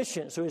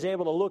omniscient, so he's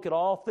able to look at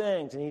all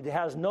things, and he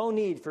has no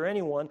need for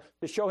anyone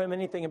to show him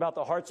anything about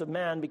the hearts of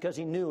man because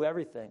he knew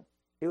everything.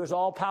 He was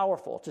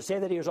all-powerful. To say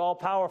that he was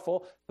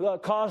all-powerful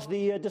caused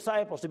the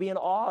disciples to be in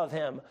awe of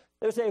him.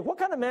 They would say, what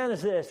kind of man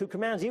is this who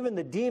commands even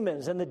the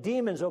demons, and the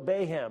demons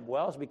obey him?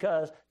 Well, it's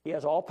because he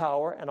has all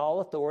power and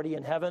all authority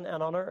in heaven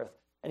and on earth.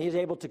 And he's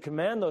able to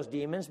command those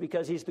demons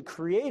because he's the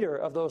creator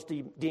of those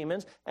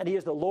demons, and he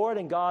is the Lord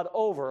and God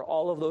over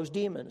all of those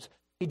demons.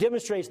 He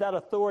demonstrates that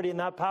authority and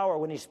that power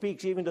when he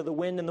speaks even to the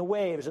wind and the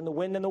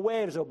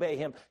waves obey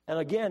him. And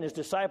again, his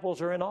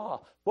disciples are in awe.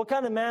 What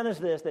kind of man is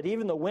this that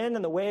even the wind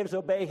and the waves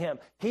obey him?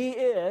 He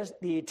is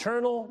the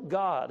eternal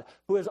God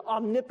who is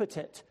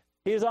omnipotent.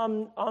 He is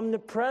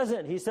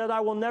omnipresent. He said,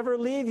 I will never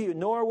leave you,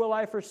 nor will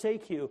I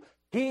forsake you.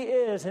 He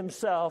is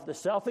himself the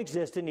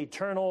self-existent,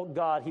 eternal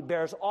God. He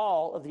bears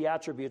all of the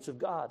attributes of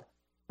God.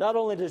 Not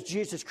only does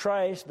Jesus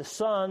Christ, the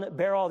Son,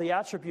 bear all the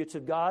attributes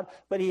of God,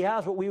 but he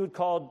has what we would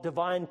call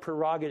divine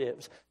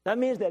prerogatives. That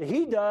means that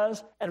he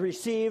does and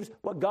receives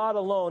what God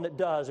alone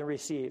does and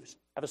receives. I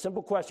have a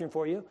simple question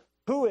for you.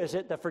 Who is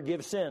it that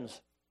forgives sins?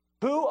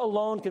 Who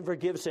alone can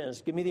forgive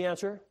sins? Give me the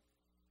answer.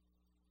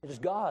 It is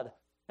God.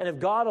 And if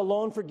God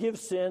alone forgives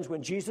sins,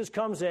 when Jesus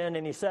comes in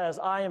and he says,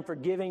 I am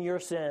forgiving your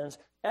sins,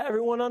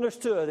 everyone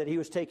understood that he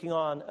was taking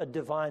on a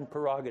divine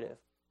prerogative.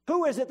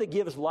 Who is it that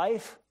gives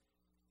life?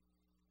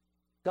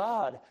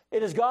 God.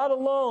 It is God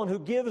alone who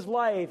gives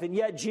life, and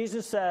yet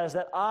Jesus says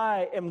that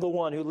I am the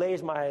one who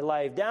lays my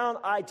life down.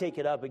 I take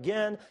it up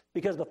again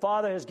because the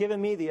Father has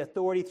given me the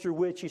authority through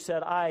which he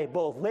said, I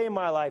both lay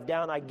my life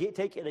down,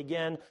 take it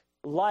again.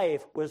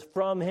 Life was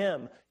from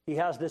him. He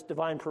has this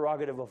divine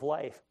prerogative of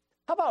life.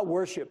 How about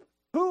worship?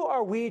 Who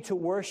are we to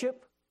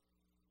worship?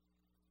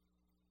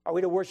 Are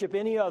we to worship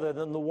any other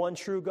than the one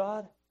true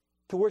God?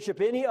 To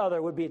worship any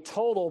other would be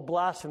total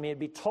blasphemy. It'd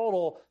be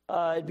total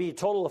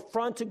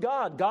affront to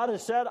God. God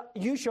has said,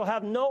 you shall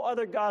have no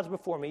other gods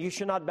before me. You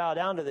should not bow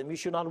down to them. You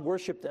should not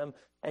worship them.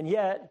 And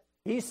yet,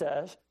 he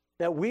says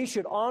that we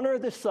should honor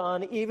the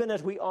Son even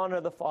as we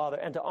honor the Father.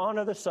 And to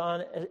honor the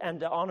Son and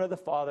to honor the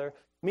Father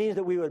means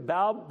that we would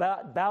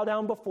bow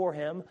down before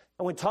him.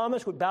 And when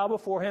Thomas would bow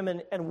before him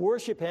and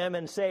worship him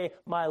and say,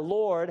 my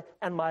Lord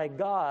and my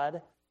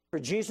God, for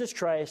Jesus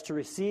Christ to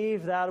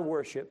receive that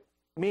worship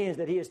means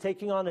that he is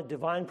taking on a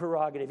divine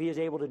prerogative. He is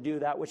able to do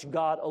that which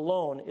God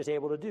alone is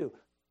able to do.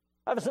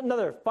 I have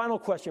another final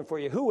question for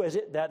you. Who is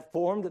it that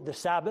formed the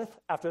Sabbath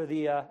after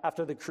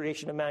the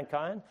creation of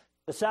mankind?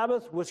 The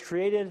Sabbath was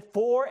created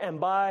for and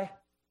by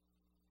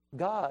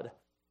God.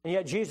 And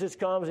yet Jesus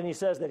comes and he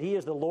says that he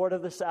is the Lord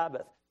of the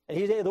Sabbath. And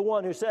he's the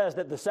one who says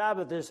that the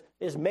Sabbath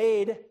is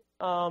made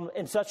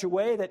in such a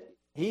way that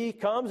he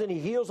comes and he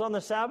heals on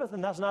the Sabbath,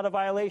 and that's not a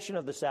violation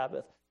of the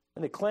Sabbath.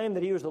 And the claim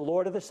that he was the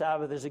Lord of the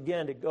Sabbath is,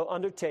 again, to go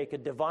undertake a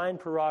divine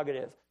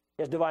prerogative.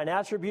 He has divine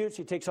attributes.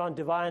 He takes on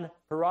divine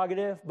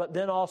prerogative. But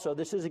then also,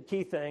 this is a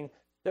key thing,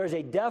 there's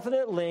a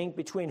definite link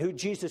between who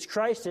Jesus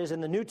Christ is in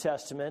the New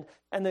Testament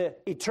and the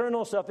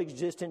eternal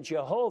self-existent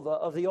Jehovah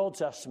of the Old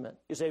Testament.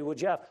 You say, well,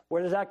 Jeff,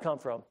 where does that come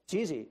from? It's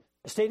easy.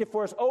 It's stated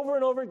for us over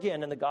and over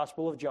again in the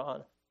Gospel of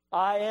John.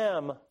 I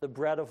am the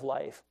bread of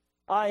life.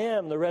 I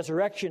am the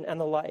resurrection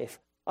and the life.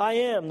 I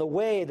am the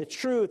way, the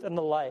truth, and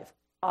the life.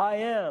 I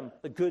am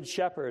the good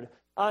shepherd.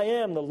 I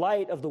am the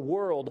light of the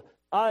world.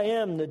 I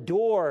am the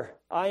door.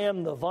 I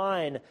am the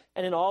vine.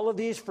 And in all of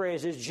these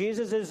phrases,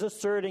 Jesus is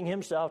asserting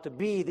himself to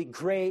be the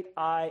great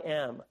I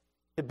am.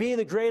 To be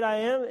the great I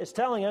am is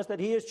telling us that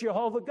he is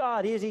Jehovah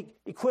God. He is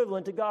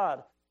equivalent to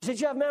God. You say,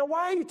 Jeff, man,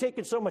 why are you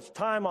taking so much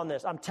time on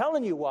this? I'm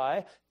telling you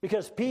why.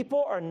 Because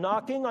people are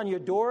knocking on your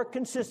door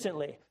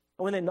consistently.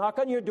 And when they knock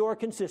on your door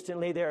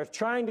consistently, they are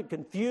trying to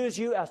confuse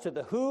you as to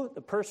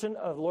the person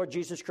of Lord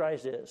Jesus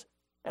Christ is.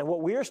 And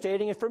what we are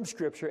stating from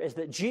Scripture is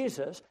that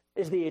Jesus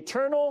is the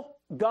eternal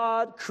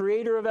God,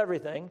 creator of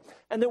everything,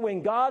 and that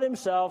when God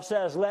himself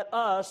says, let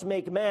us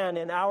make man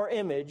in our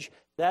image,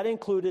 that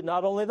included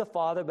not only the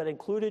Father, but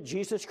included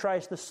Jesus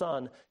Christ the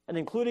Son. And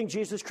including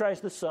Jesus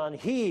Christ the Son,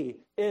 he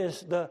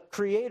is the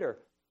creator.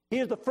 He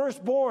is the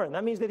firstborn.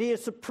 That means that he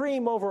is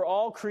supreme over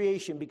all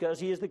creation because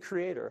he is the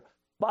creator.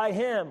 By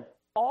him,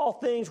 all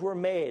things were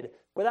made.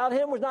 Without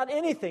him was not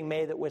anything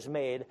made that was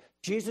made.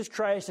 Jesus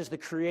Christ as the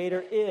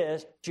creator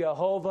is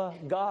Jehovah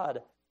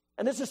God.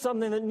 And this is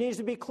something that needs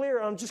to be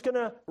clear. I'm just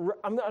gonna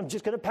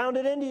pound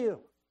it into you.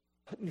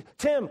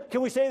 Tim,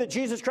 can we say that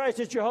Jesus Christ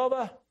is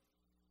Jehovah?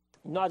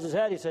 He nods his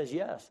head, he says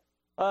yes.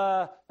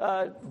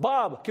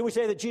 Bob, can we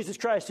say that Jesus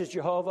Christ is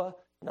Jehovah?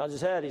 He nods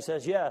his head, he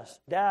says yes.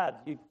 Dad,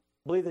 you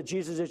believe that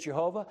Jesus is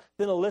Jehovah?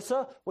 Then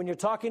Alyssa, when you're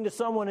talking to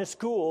someone in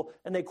school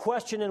and they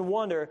question and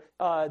wonder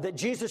that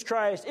Jesus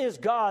Christ is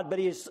God, but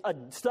he is a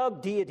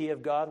sub-deity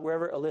of God,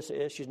 wherever Alyssa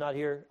is, she's not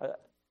here.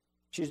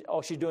 She's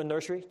doing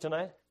nursery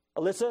tonight.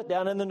 Alyssa,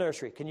 down in the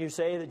nursery, can you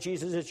say that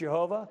Jesus is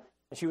Jehovah?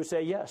 And she would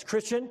say yes.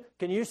 Christian,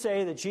 can you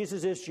say that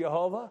Jesus is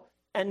Jehovah?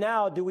 And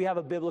now, do we have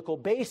a biblical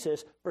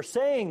basis for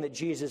saying that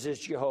Jesus is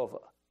Jehovah?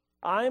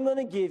 I'm going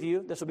to give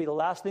you, this will be the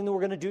last thing that we're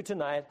going to do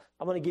tonight,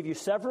 I'm going to give you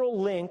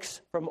several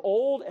links from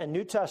Old and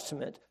New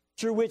Testament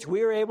through which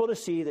we are able to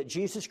see that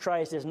Jesus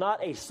Christ is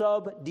not a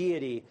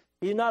sub-deity.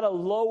 He is not a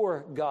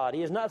lower God.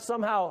 He is not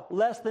somehow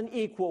less than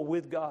equal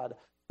with God,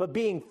 but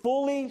being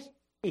fully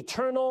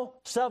eternal,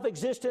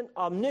 self-existent,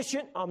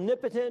 omniscient,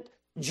 omnipotent,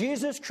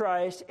 Jesus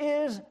Christ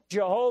is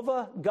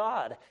Jehovah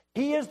God.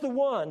 He is the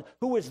one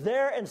who was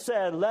there and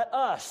said, let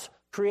us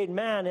create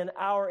man in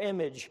our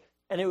image.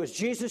 And it was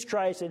Jesus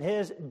Christ and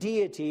his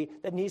deity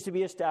that needs to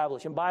be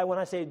established. And when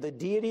I say the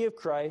deity of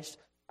Christ,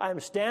 I am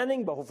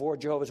standing before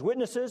Jehovah's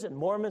Witnesses and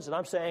Mormons, and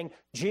I'm saying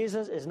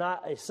Jesus is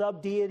not a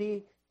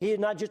sub-deity. He is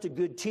not just a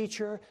good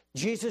teacher.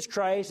 Jesus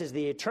Christ is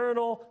the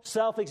eternal,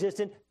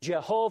 self-existent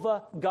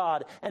Jehovah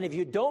God. And if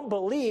you don't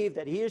believe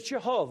that he is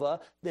Jehovah,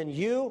 then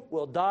you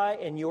will die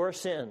in your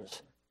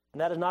sins.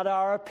 And that is not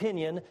our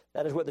opinion.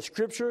 That is what the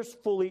Scriptures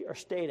fully are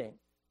stating.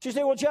 So you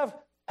say, well, Jeff,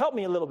 help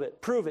me a little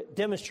bit. Prove it.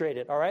 Demonstrate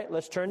it. All right,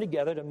 let's turn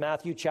together to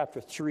Matthew chapter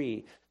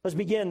 3. Let's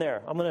begin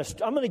there. I'm going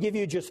to give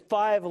you just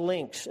 5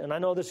 links, and I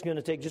know this is going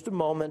to take just a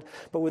moment,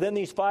 but within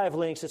these 5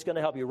 links, it's going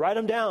to help you. Write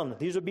them down.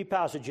 These will be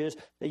passages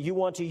that you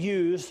want to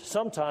use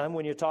sometime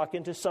when you're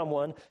talking to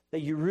someone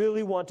that you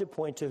really want to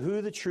point to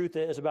who the truth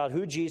is about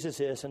who Jesus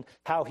is and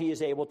how he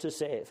is able to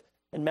save.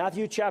 In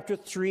Matthew chapter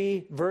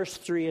 3, verse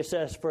 3, it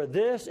says, for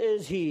this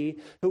is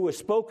he who was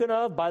spoken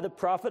of by the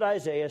prophet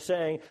Isaiah,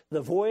 saying, the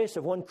voice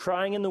of one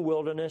crying in the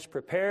wilderness,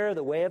 prepare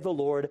the way of the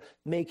Lord,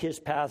 make his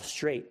path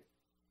straight.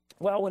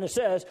 Well, when it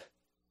says,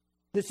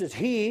 This is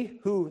he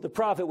who the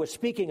prophet was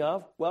speaking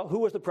of. Well, who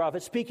was the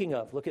prophet speaking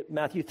of? Look at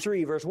Matthew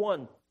 3, verse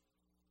 1.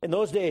 In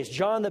those days,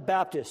 John the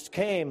Baptist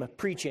came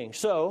preaching.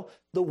 So,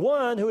 the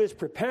one who is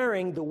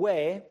preparing the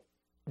way,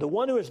 the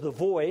one who is the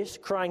voice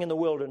crying in the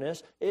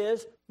wilderness,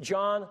 is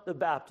John the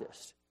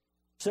Baptist.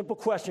 Simple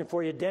question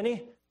for you,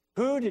 Denny.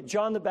 Who did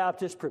John the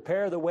Baptist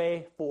prepare the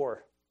way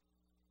for?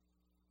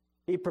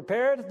 He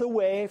prepared the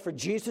way for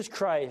Jesus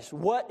Christ.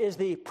 What is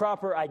the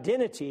proper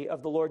identity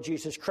of the Lord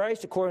Jesus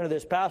Christ according to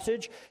this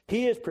passage?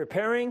 He is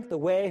preparing the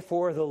way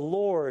for the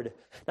Lord.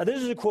 Now,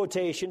 this is a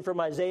quotation from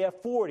Isaiah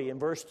 40 in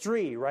verse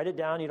 3. Write it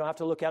down. You don't have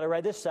to look at it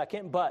right this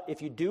second. But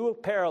if you do a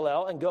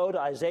parallel and go to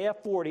Isaiah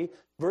 40,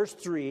 verse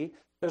 3,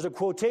 there's a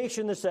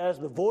quotation that says,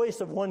 the voice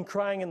of one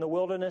crying in the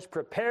wilderness,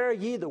 prepare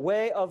ye the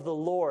way of the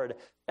Lord.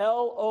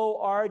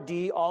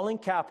 L-O-R-D, all in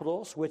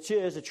capitals, which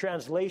is a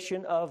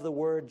translation of the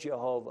word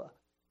Jehovah.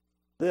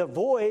 The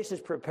voice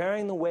is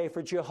preparing the way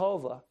for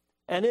Jehovah.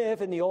 And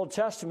if in the Old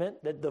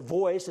Testament that the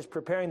voice is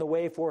preparing the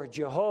way for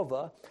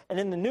Jehovah, and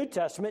in the New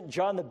Testament,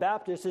 John the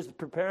Baptist is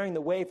preparing the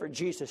way for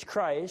Jesus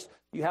Christ,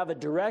 you have a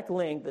direct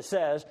link that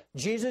says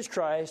Jesus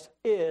Christ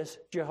is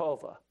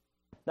Jehovah.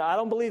 Now, I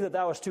don't believe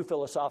that was too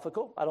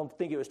philosophical. I don't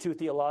think it was too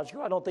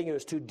theological. I don't think it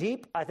was too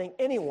deep. I think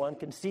anyone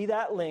can see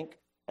that link,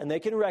 and they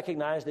can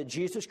recognize that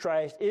Jesus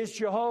Christ is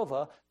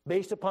Jehovah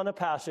based upon a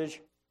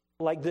passage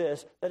like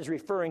this that is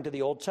referring to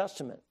the Old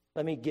Testament.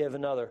 Let me give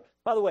another.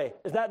 By the way,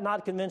 is that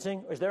not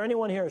convincing? Is there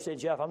anyone here who say,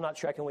 Jeff, I'm not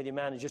trekking with you,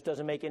 man. It just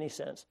doesn't make any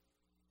sense.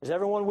 Is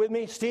everyone with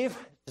me? Steve,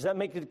 does that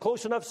make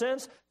close enough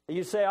sense? That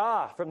you say,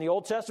 from the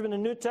Old Testament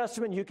and New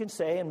Testament, you can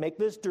say and make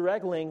this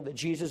direct link that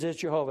Jesus is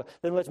Jehovah.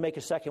 Then let's make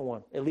a second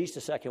one, at least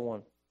a second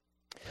one.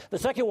 The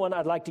second one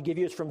I'd like to give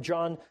you is from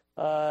John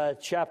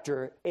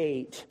chapter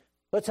 8.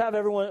 Let's have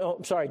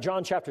everyone,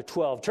 John chapter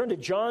 12. Turn to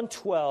John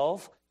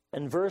 12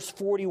 and verse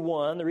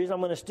 41. The reason I'm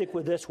going to stick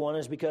with this one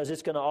is because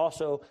it's going to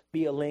also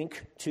be a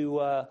link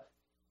to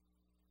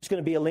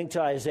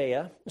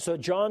Isaiah. So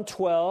John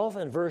 12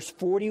 and verse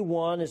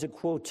 41 is a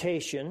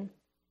quotation.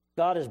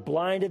 God has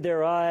blinded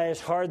their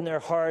eyes, hardened their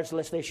hearts,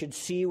 lest they should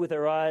see with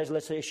their eyes,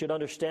 lest they should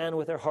understand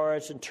with their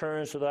hearts and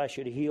turn so that I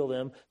should heal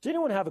them. Does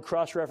anyone have a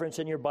cross-reference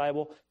in your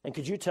Bible? And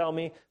could you tell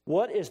me,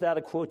 what is that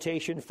a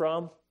quotation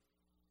from?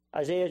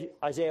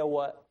 Isaiah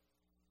what?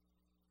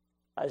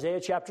 Isaiah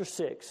chapter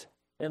 6.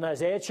 In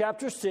Isaiah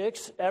chapter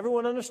 6,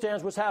 everyone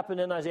understands what's happened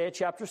in Isaiah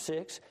chapter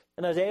 6.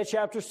 In Isaiah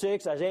chapter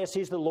 6, Isaiah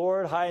sees the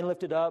Lord high and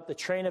lifted up. The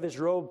train of his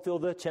robe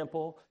filled the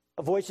temple.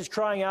 A voice is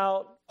crying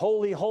out,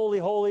 holy, holy,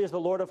 holy is the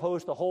Lord of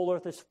hosts. The whole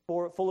earth is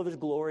full of his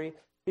glory.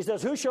 He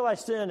says, who shall I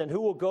send and who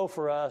will go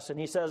for us? And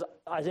he says,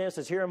 Isaiah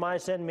says, here am I,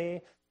 send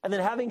me. And then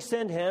having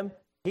sent him,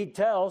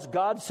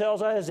 God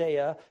tells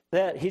Isaiah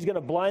that he's going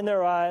to blind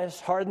their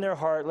eyes, harden their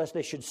heart, lest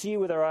they should see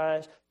with their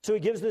eyes. So he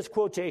gives this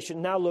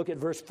quotation. Now look at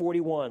verse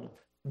 41.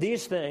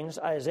 These things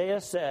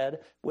Isaiah said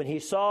when he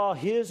saw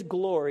his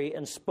glory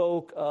and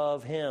spoke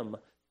of him.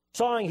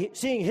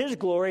 Seeing his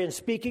glory and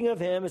speaking of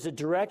him is a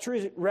direct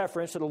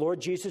reference to the Lord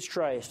Jesus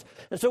Christ.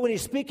 And so when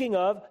he's speaking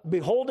of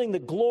beholding the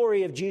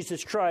glory of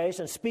Jesus Christ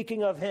and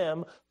speaking of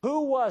him,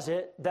 who was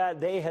it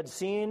that they had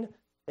seen?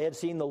 They had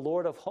seen the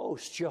Lord of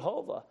hosts,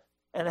 Jehovah.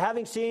 And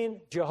having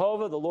seen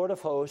Jehovah, the Lord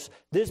of hosts,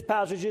 this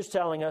passage is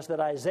telling us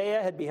that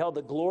Isaiah had beheld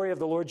the glory of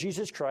the Lord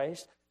Jesus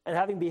Christ. And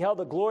having beheld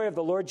the glory of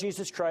the Lord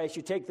Jesus Christ,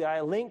 you take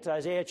the link to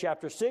Isaiah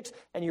chapter 6,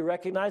 and you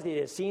recognize that he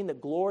has seen the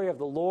glory of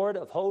the Lord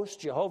of hosts,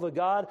 Jehovah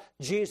God.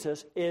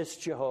 Jesus is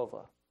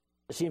Jehovah.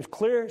 It seems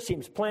clear,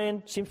 seems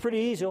plain, seems pretty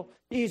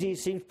easy,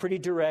 seems pretty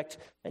direct,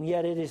 and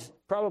yet it is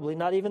probably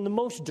not even the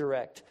most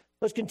direct.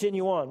 Let's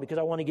continue on because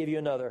I want to give you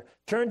another.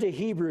 Turn to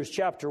Hebrews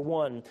chapter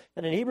 1.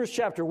 And in Hebrews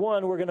chapter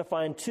 1, we're going to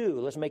find two.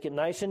 Let's make it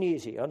nice and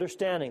easy,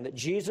 understanding that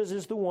Jesus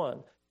is the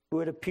one who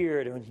had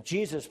appeared. And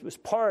Jesus was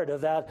part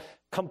of that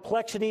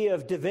complexity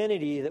of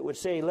divinity that would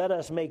say, let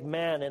us make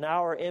man in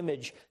our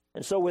image.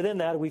 And so within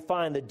that, we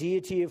find the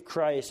deity of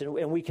Christ,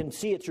 and we can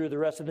see it through the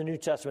rest of the New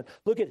Testament.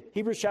 Look at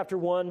Hebrews chapter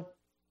 1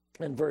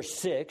 and verse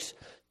 6.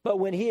 But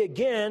when he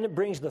again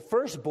brings the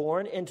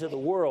firstborn into the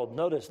world,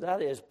 notice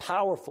that is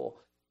powerful.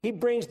 He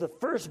brings the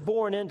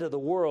firstborn into the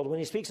world. When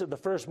he speaks of the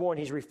firstborn,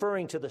 he's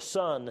referring to the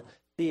Son,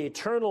 the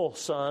eternal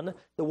Son,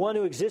 the one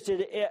who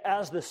existed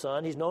as the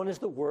Son. He's known as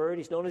the Word.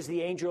 He's known as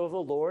the angel of the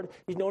Lord.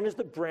 He's known as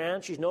the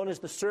branch. He's known as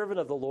the servant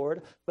of the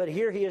Lord. But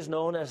here he is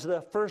known as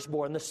the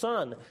firstborn, the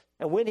Son.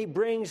 And when he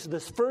brings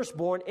this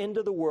firstborn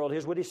into the world,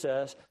 here's what he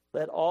says,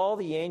 let all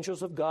the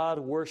angels of God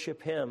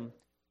worship him.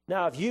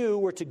 Now, if you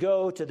were to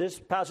go to this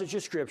passage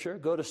of Scripture,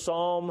 go to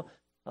Psalm,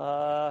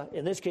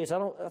 in this case,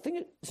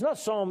 it's not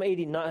Psalm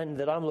 89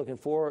 that I'm looking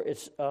for.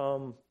 It's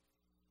Psalm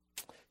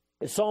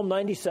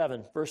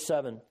 97, verse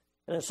 7.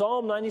 And in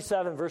Psalm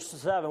 97, verse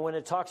 7, when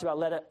it talks about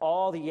let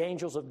all the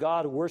angels of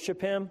God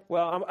worship him,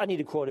 well, I need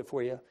to quote it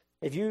for you.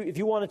 If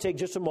you want to take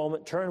just a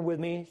moment, turn with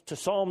me to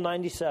Psalm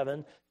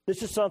 97.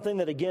 This is something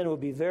that, again,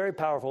 would be very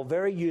powerful,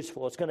 very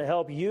useful. It's going to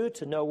help you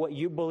to know what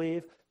you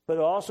believe, but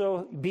it'll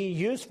also be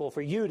useful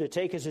for you to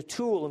take as a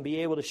tool and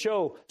be able to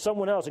show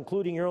someone else,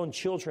 including your own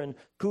children,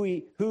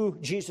 who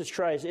Jesus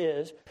Christ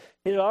is.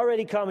 It had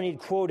already come, and he'd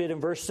quoted in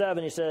verse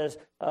 7, he says,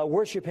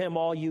 worship him,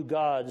 all you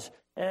gods,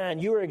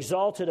 and you are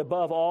exalted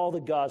above all the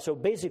gods. So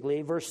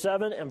basically, verse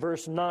 7 and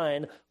verse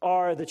 9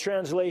 are the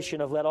translation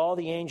of let all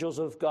the angels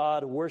of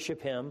God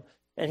worship him.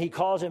 And he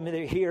calls them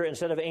here,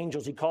 instead of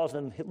angels, he calls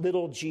them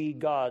little g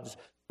gods.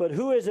 But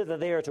who is it that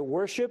they are to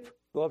worship?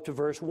 Go up to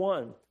verse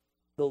 1.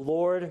 The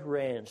Lord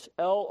reigns.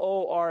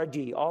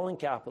 L-O-R-D, all in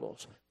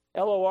capitals.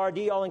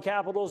 L-O-R-D, all in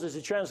capitals, is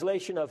a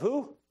translation of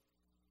who?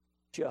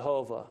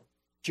 Jehovah.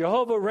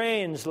 Jehovah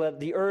reigns, let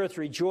the earth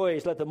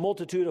rejoice, let the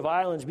multitude of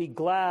islands be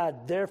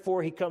glad.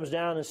 Therefore he comes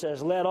down and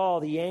says, let all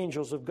the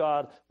angels of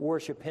God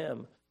worship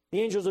him. The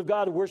angels of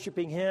God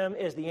worshiping him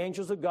is the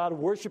angels of God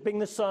worshiping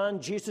the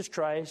Son, Jesus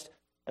Christ.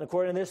 And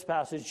according to this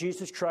passage,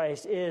 Jesus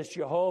Christ is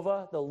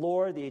Jehovah, the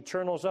Lord, the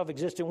eternal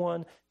self-existent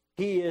one.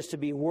 He is to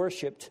be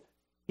worshiped.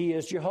 He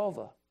is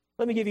Jehovah.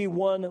 Let me give you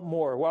one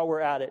more while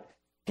we're at it.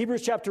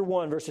 Hebrews chapter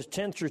 1, verses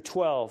 10 through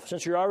 12.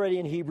 Since you're already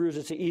in Hebrews,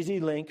 it's an easy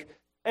link.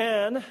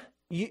 And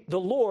the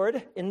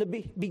Lord, in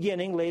the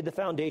beginning, laid the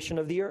foundation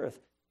of the earth.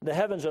 The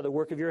heavens are the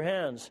work of your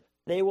hands.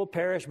 They will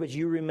perish, but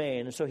you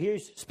remain. And so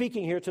he's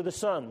speaking here to the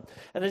Son.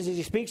 And as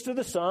he speaks to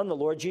the Son, the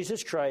Lord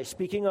Jesus Christ,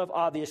 speaking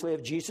obviously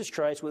of Jesus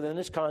Christ within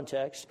this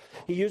context,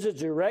 he uses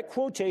direct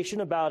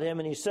quotation about him,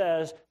 and he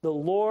says, the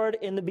Lord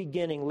in the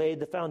beginning laid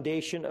the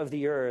foundation of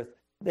the earth.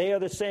 They are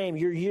the same.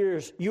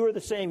 You are the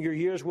same. Your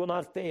years will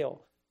not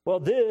fail. Well,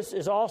 this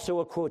is also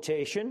a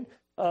quotation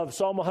of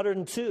Psalm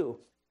 102.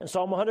 In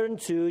Psalm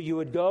 102, you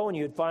would go and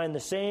you would find the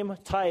same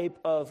type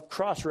of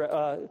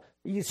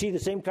you see the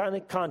same kind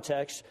of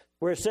context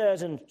where it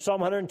says in Psalm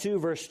 102,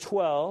 verse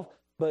 12,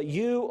 but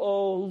you,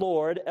 O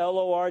Lord,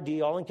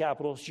 L-O-R-D, all in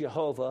capitals,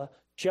 Jehovah,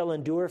 shall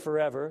endure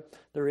forever,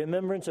 the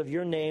remembrance of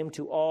your name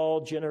to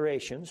all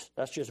generations.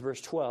 That's just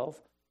verse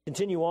 12.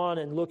 Continue on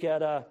and look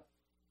at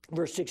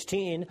verse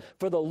 16,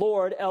 for the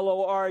Lord,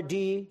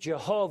 L-O-R-D,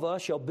 Jehovah,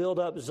 shall build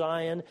up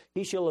Zion.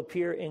 He shall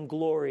appear in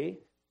glory.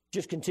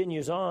 Just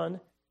continues on.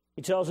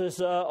 He tells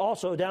us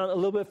also down a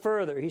little bit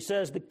further. He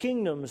says, the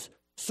kingdoms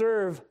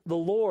serve the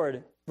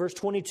Lord. Verse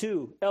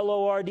 22,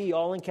 L-O-R-D,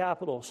 all in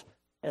capitals.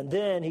 And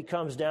then he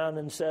comes down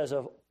and says,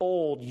 of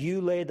old you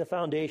laid the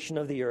foundation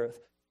of the earth.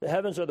 The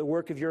heavens are the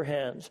work of your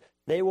hands.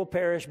 They will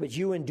perish, but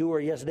you endure.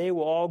 Yes, they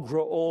will all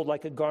grow old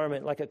like a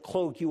garment, like a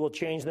cloak. You will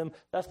change them.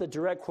 That's the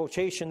direct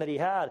quotation that he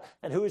had.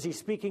 And who is he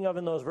speaking of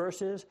in those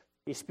verses?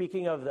 He's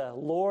speaking of the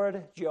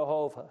Lord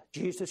Jehovah,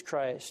 Jesus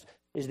Christ,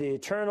 is the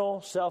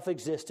eternal,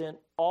 self-existent,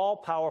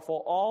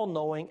 all-powerful,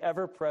 all-knowing,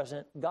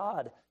 ever-present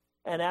God.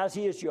 And as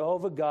he is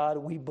Jehovah God,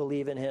 we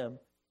believe in him.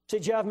 Say,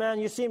 Jeff, man,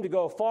 you seem to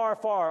go far,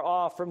 far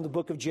off from the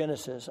book of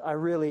Genesis. I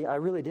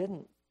really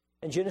didn't.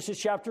 In Genesis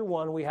chapter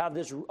 1, we have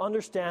this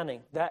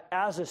understanding that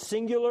as a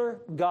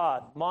singular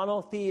God,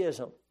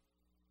 monotheism,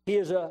 he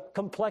is a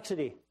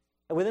complexity.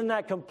 And within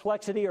that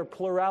complexity or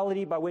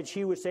plurality by which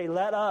he would say,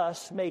 let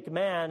us make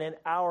man in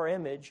our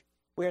image,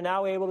 we are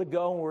now able to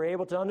go and we're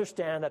able to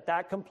understand that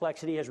that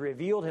complexity has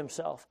revealed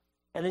himself.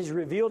 And he's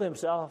revealed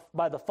himself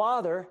by the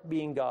Father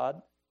being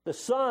God, the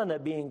Son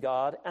being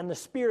God, and the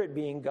Spirit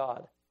being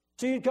God.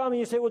 So you'd come and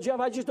you say, well, Jeff,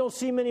 I just don't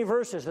see many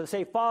verses that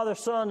say Father,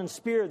 Son, and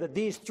Spirit, that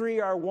these three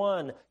are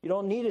one. You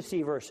don't need to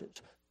see verses.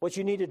 What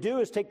you need to do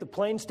is take the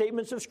plain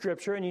statements of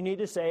Scripture and you need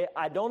to say,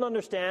 I don't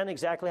understand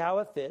exactly how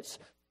it fits,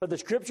 but the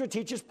Scripture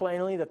teaches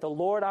plainly that the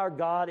Lord our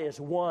God is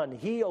one.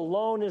 He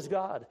alone is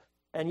God.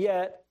 And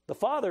yet, the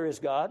Father is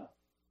God.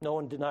 No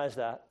one denies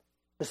that.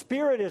 The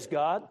Spirit is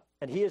God,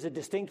 and he is a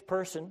distinct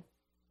person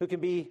who can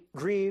be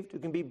grieved, who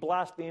can be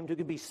blasphemed, who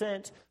can be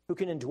sent, who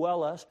can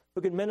indwell us,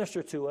 who can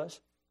minister to us.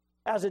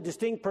 As a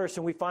distinct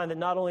person, we find that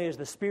not only is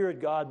the Spirit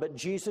God, but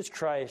Jesus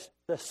Christ,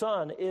 the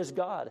Son, is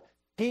God.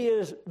 He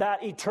is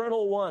that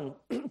eternal one,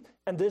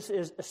 and this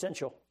is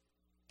essential.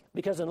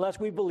 Because unless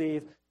we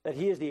believe that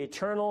he is the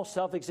eternal,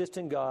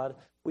 self-existent God,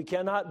 we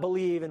cannot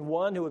believe in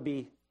one who would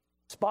be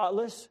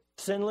spotless,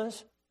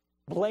 sinless,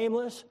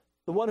 blameless,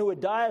 the one who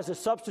would die as a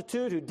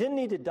substitute, who didn't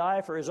need to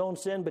die for his own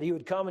sin, but he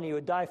would come and he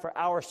would die for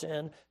our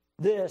sin.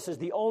 This is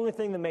the only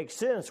thing that makes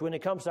sense when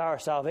it comes to our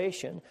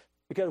salvation,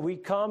 because we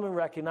come and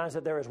recognize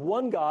that there is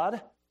one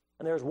God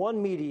and there is one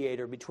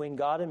mediator between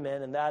God and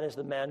men, and that is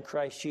the man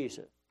Christ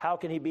Jesus. How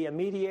can he be a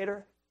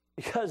mediator?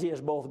 Because he is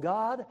both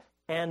God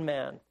and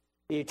man.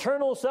 The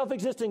eternal,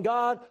 self-existent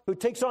God who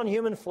takes on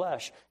human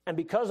flesh. And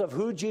because of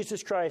who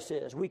Jesus Christ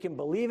is, we can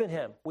believe in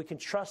him. We can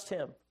trust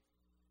him.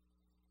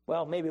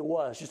 Well, maybe it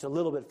was just a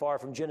little bit far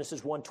from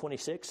Genesis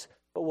 1:26,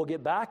 but we'll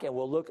get back and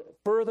we'll look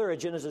further at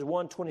Genesis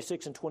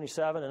 1:26 and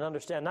 27 and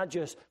understand not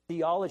just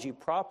theology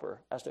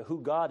proper as to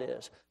who God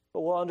is,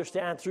 but we'll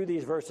understand through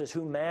these verses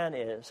who man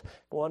is.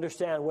 We'll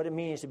understand what it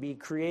means to be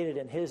created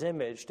in his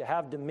image, to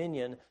have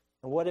dominion,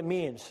 and what it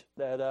means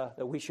that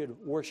we should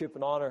worship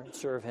and honor and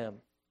serve him.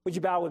 Would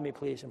you bow with me,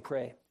 please, and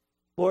pray?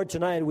 Lord,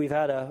 tonight we've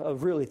had a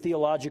really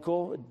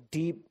theological,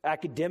 deep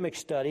academic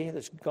study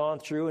that's gone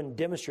through and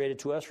demonstrated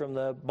to us from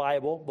the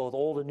Bible, both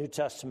Old and New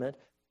Testament,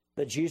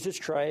 that Jesus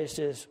Christ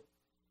is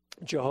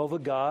Jehovah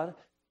God.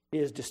 He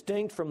is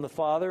distinct from the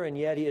Father, and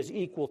yet he is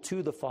equal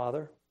to the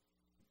Father.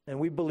 And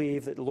we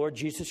believe that the Lord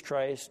Jesus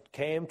Christ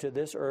came to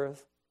this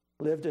earth,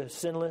 lived a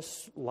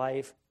sinless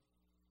life.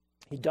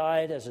 He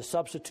died as a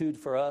substitute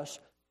for us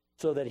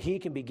so that he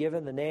can be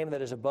given the name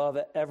that is above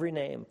every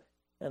name,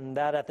 and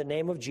that at the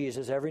name of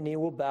Jesus, every knee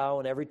will bow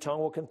and every tongue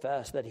will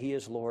confess that he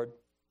is Lord.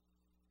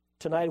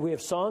 Tonight we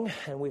have sung,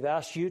 and we've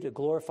asked you to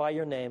glorify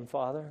your name,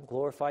 Father.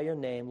 Glorify your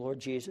name, Lord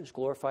Jesus.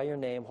 Glorify your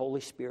name,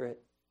 Holy Spirit.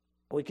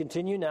 We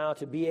continue now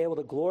to be able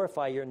to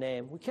glorify your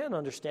name. We can't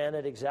understand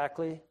it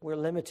exactly. We're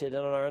limited in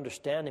our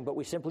understanding, but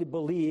we simply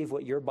believe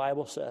what your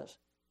Bible says.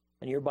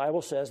 And your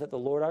Bible says that the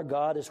Lord our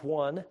God is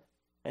one,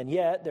 and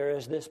yet there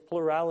is this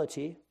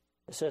plurality.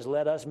 It says,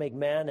 let us make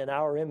man in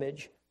our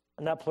image.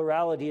 And that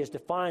plurality is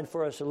defined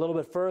for us a little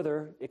bit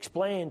further,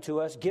 explained to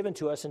us, given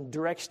to us in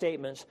direct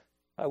statements,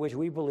 by which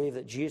we believe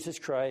that Jesus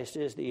Christ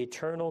is the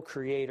eternal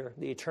creator,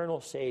 the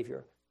eternal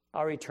Savior,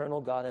 our eternal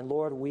God. And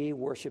Lord, we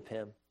worship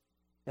him.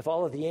 If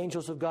all of the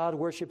angels of God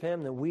worship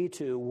him, then we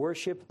too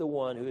worship the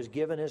one who has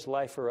given his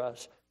life for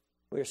us.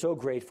 We are so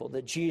grateful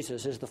that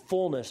Jesus is the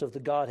fullness of the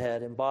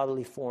Godhead in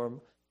bodily form.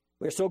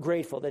 We are so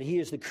grateful that he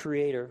is the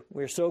creator.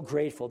 We are so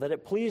grateful that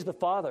it pleased the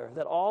Father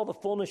that all the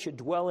fullness should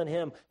dwell in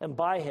him and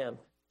by him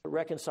to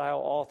reconcile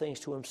all things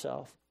to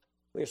himself.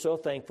 We are so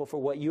thankful for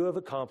what you have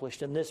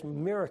accomplished in this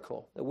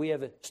miracle that we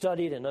have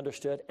studied and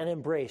understood and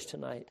embraced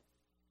tonight.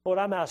 Lord,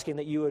 I'm asking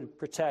that you would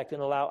protect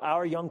and allow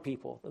our young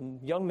people,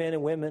 the young men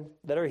and women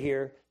that are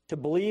here, to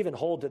believe and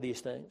hold to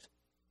these things.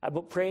 I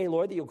pray,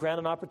 Lord, that you'll grant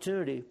an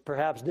opportunity,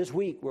 perhaps this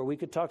week, where we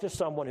could talk to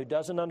someone who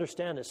doesn't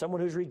understand it,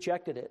 someone who's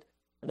rejected it,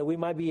 and that we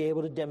might be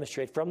able to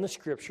demonstrate from the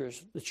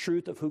Scriptures the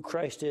truth of who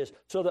Christ is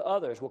so that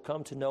others will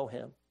come to know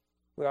him.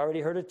 We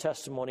already heard a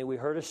testimony. We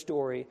heard a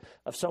story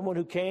of someone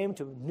who came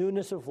to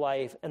newness of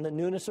life, and the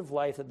newness of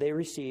life that they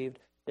received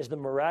is the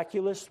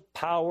miraculous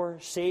power,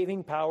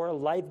 saving power,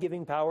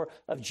 life-giving power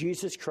of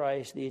Jesus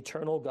Christ, the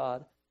eternal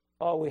God.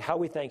 Oh, how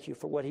we thank you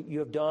for what you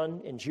have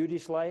done in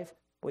Judy's life.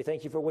 We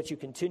thank you for what you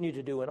continue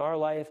to do in our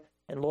life.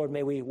 And Lord,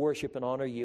 may we worship and honor you.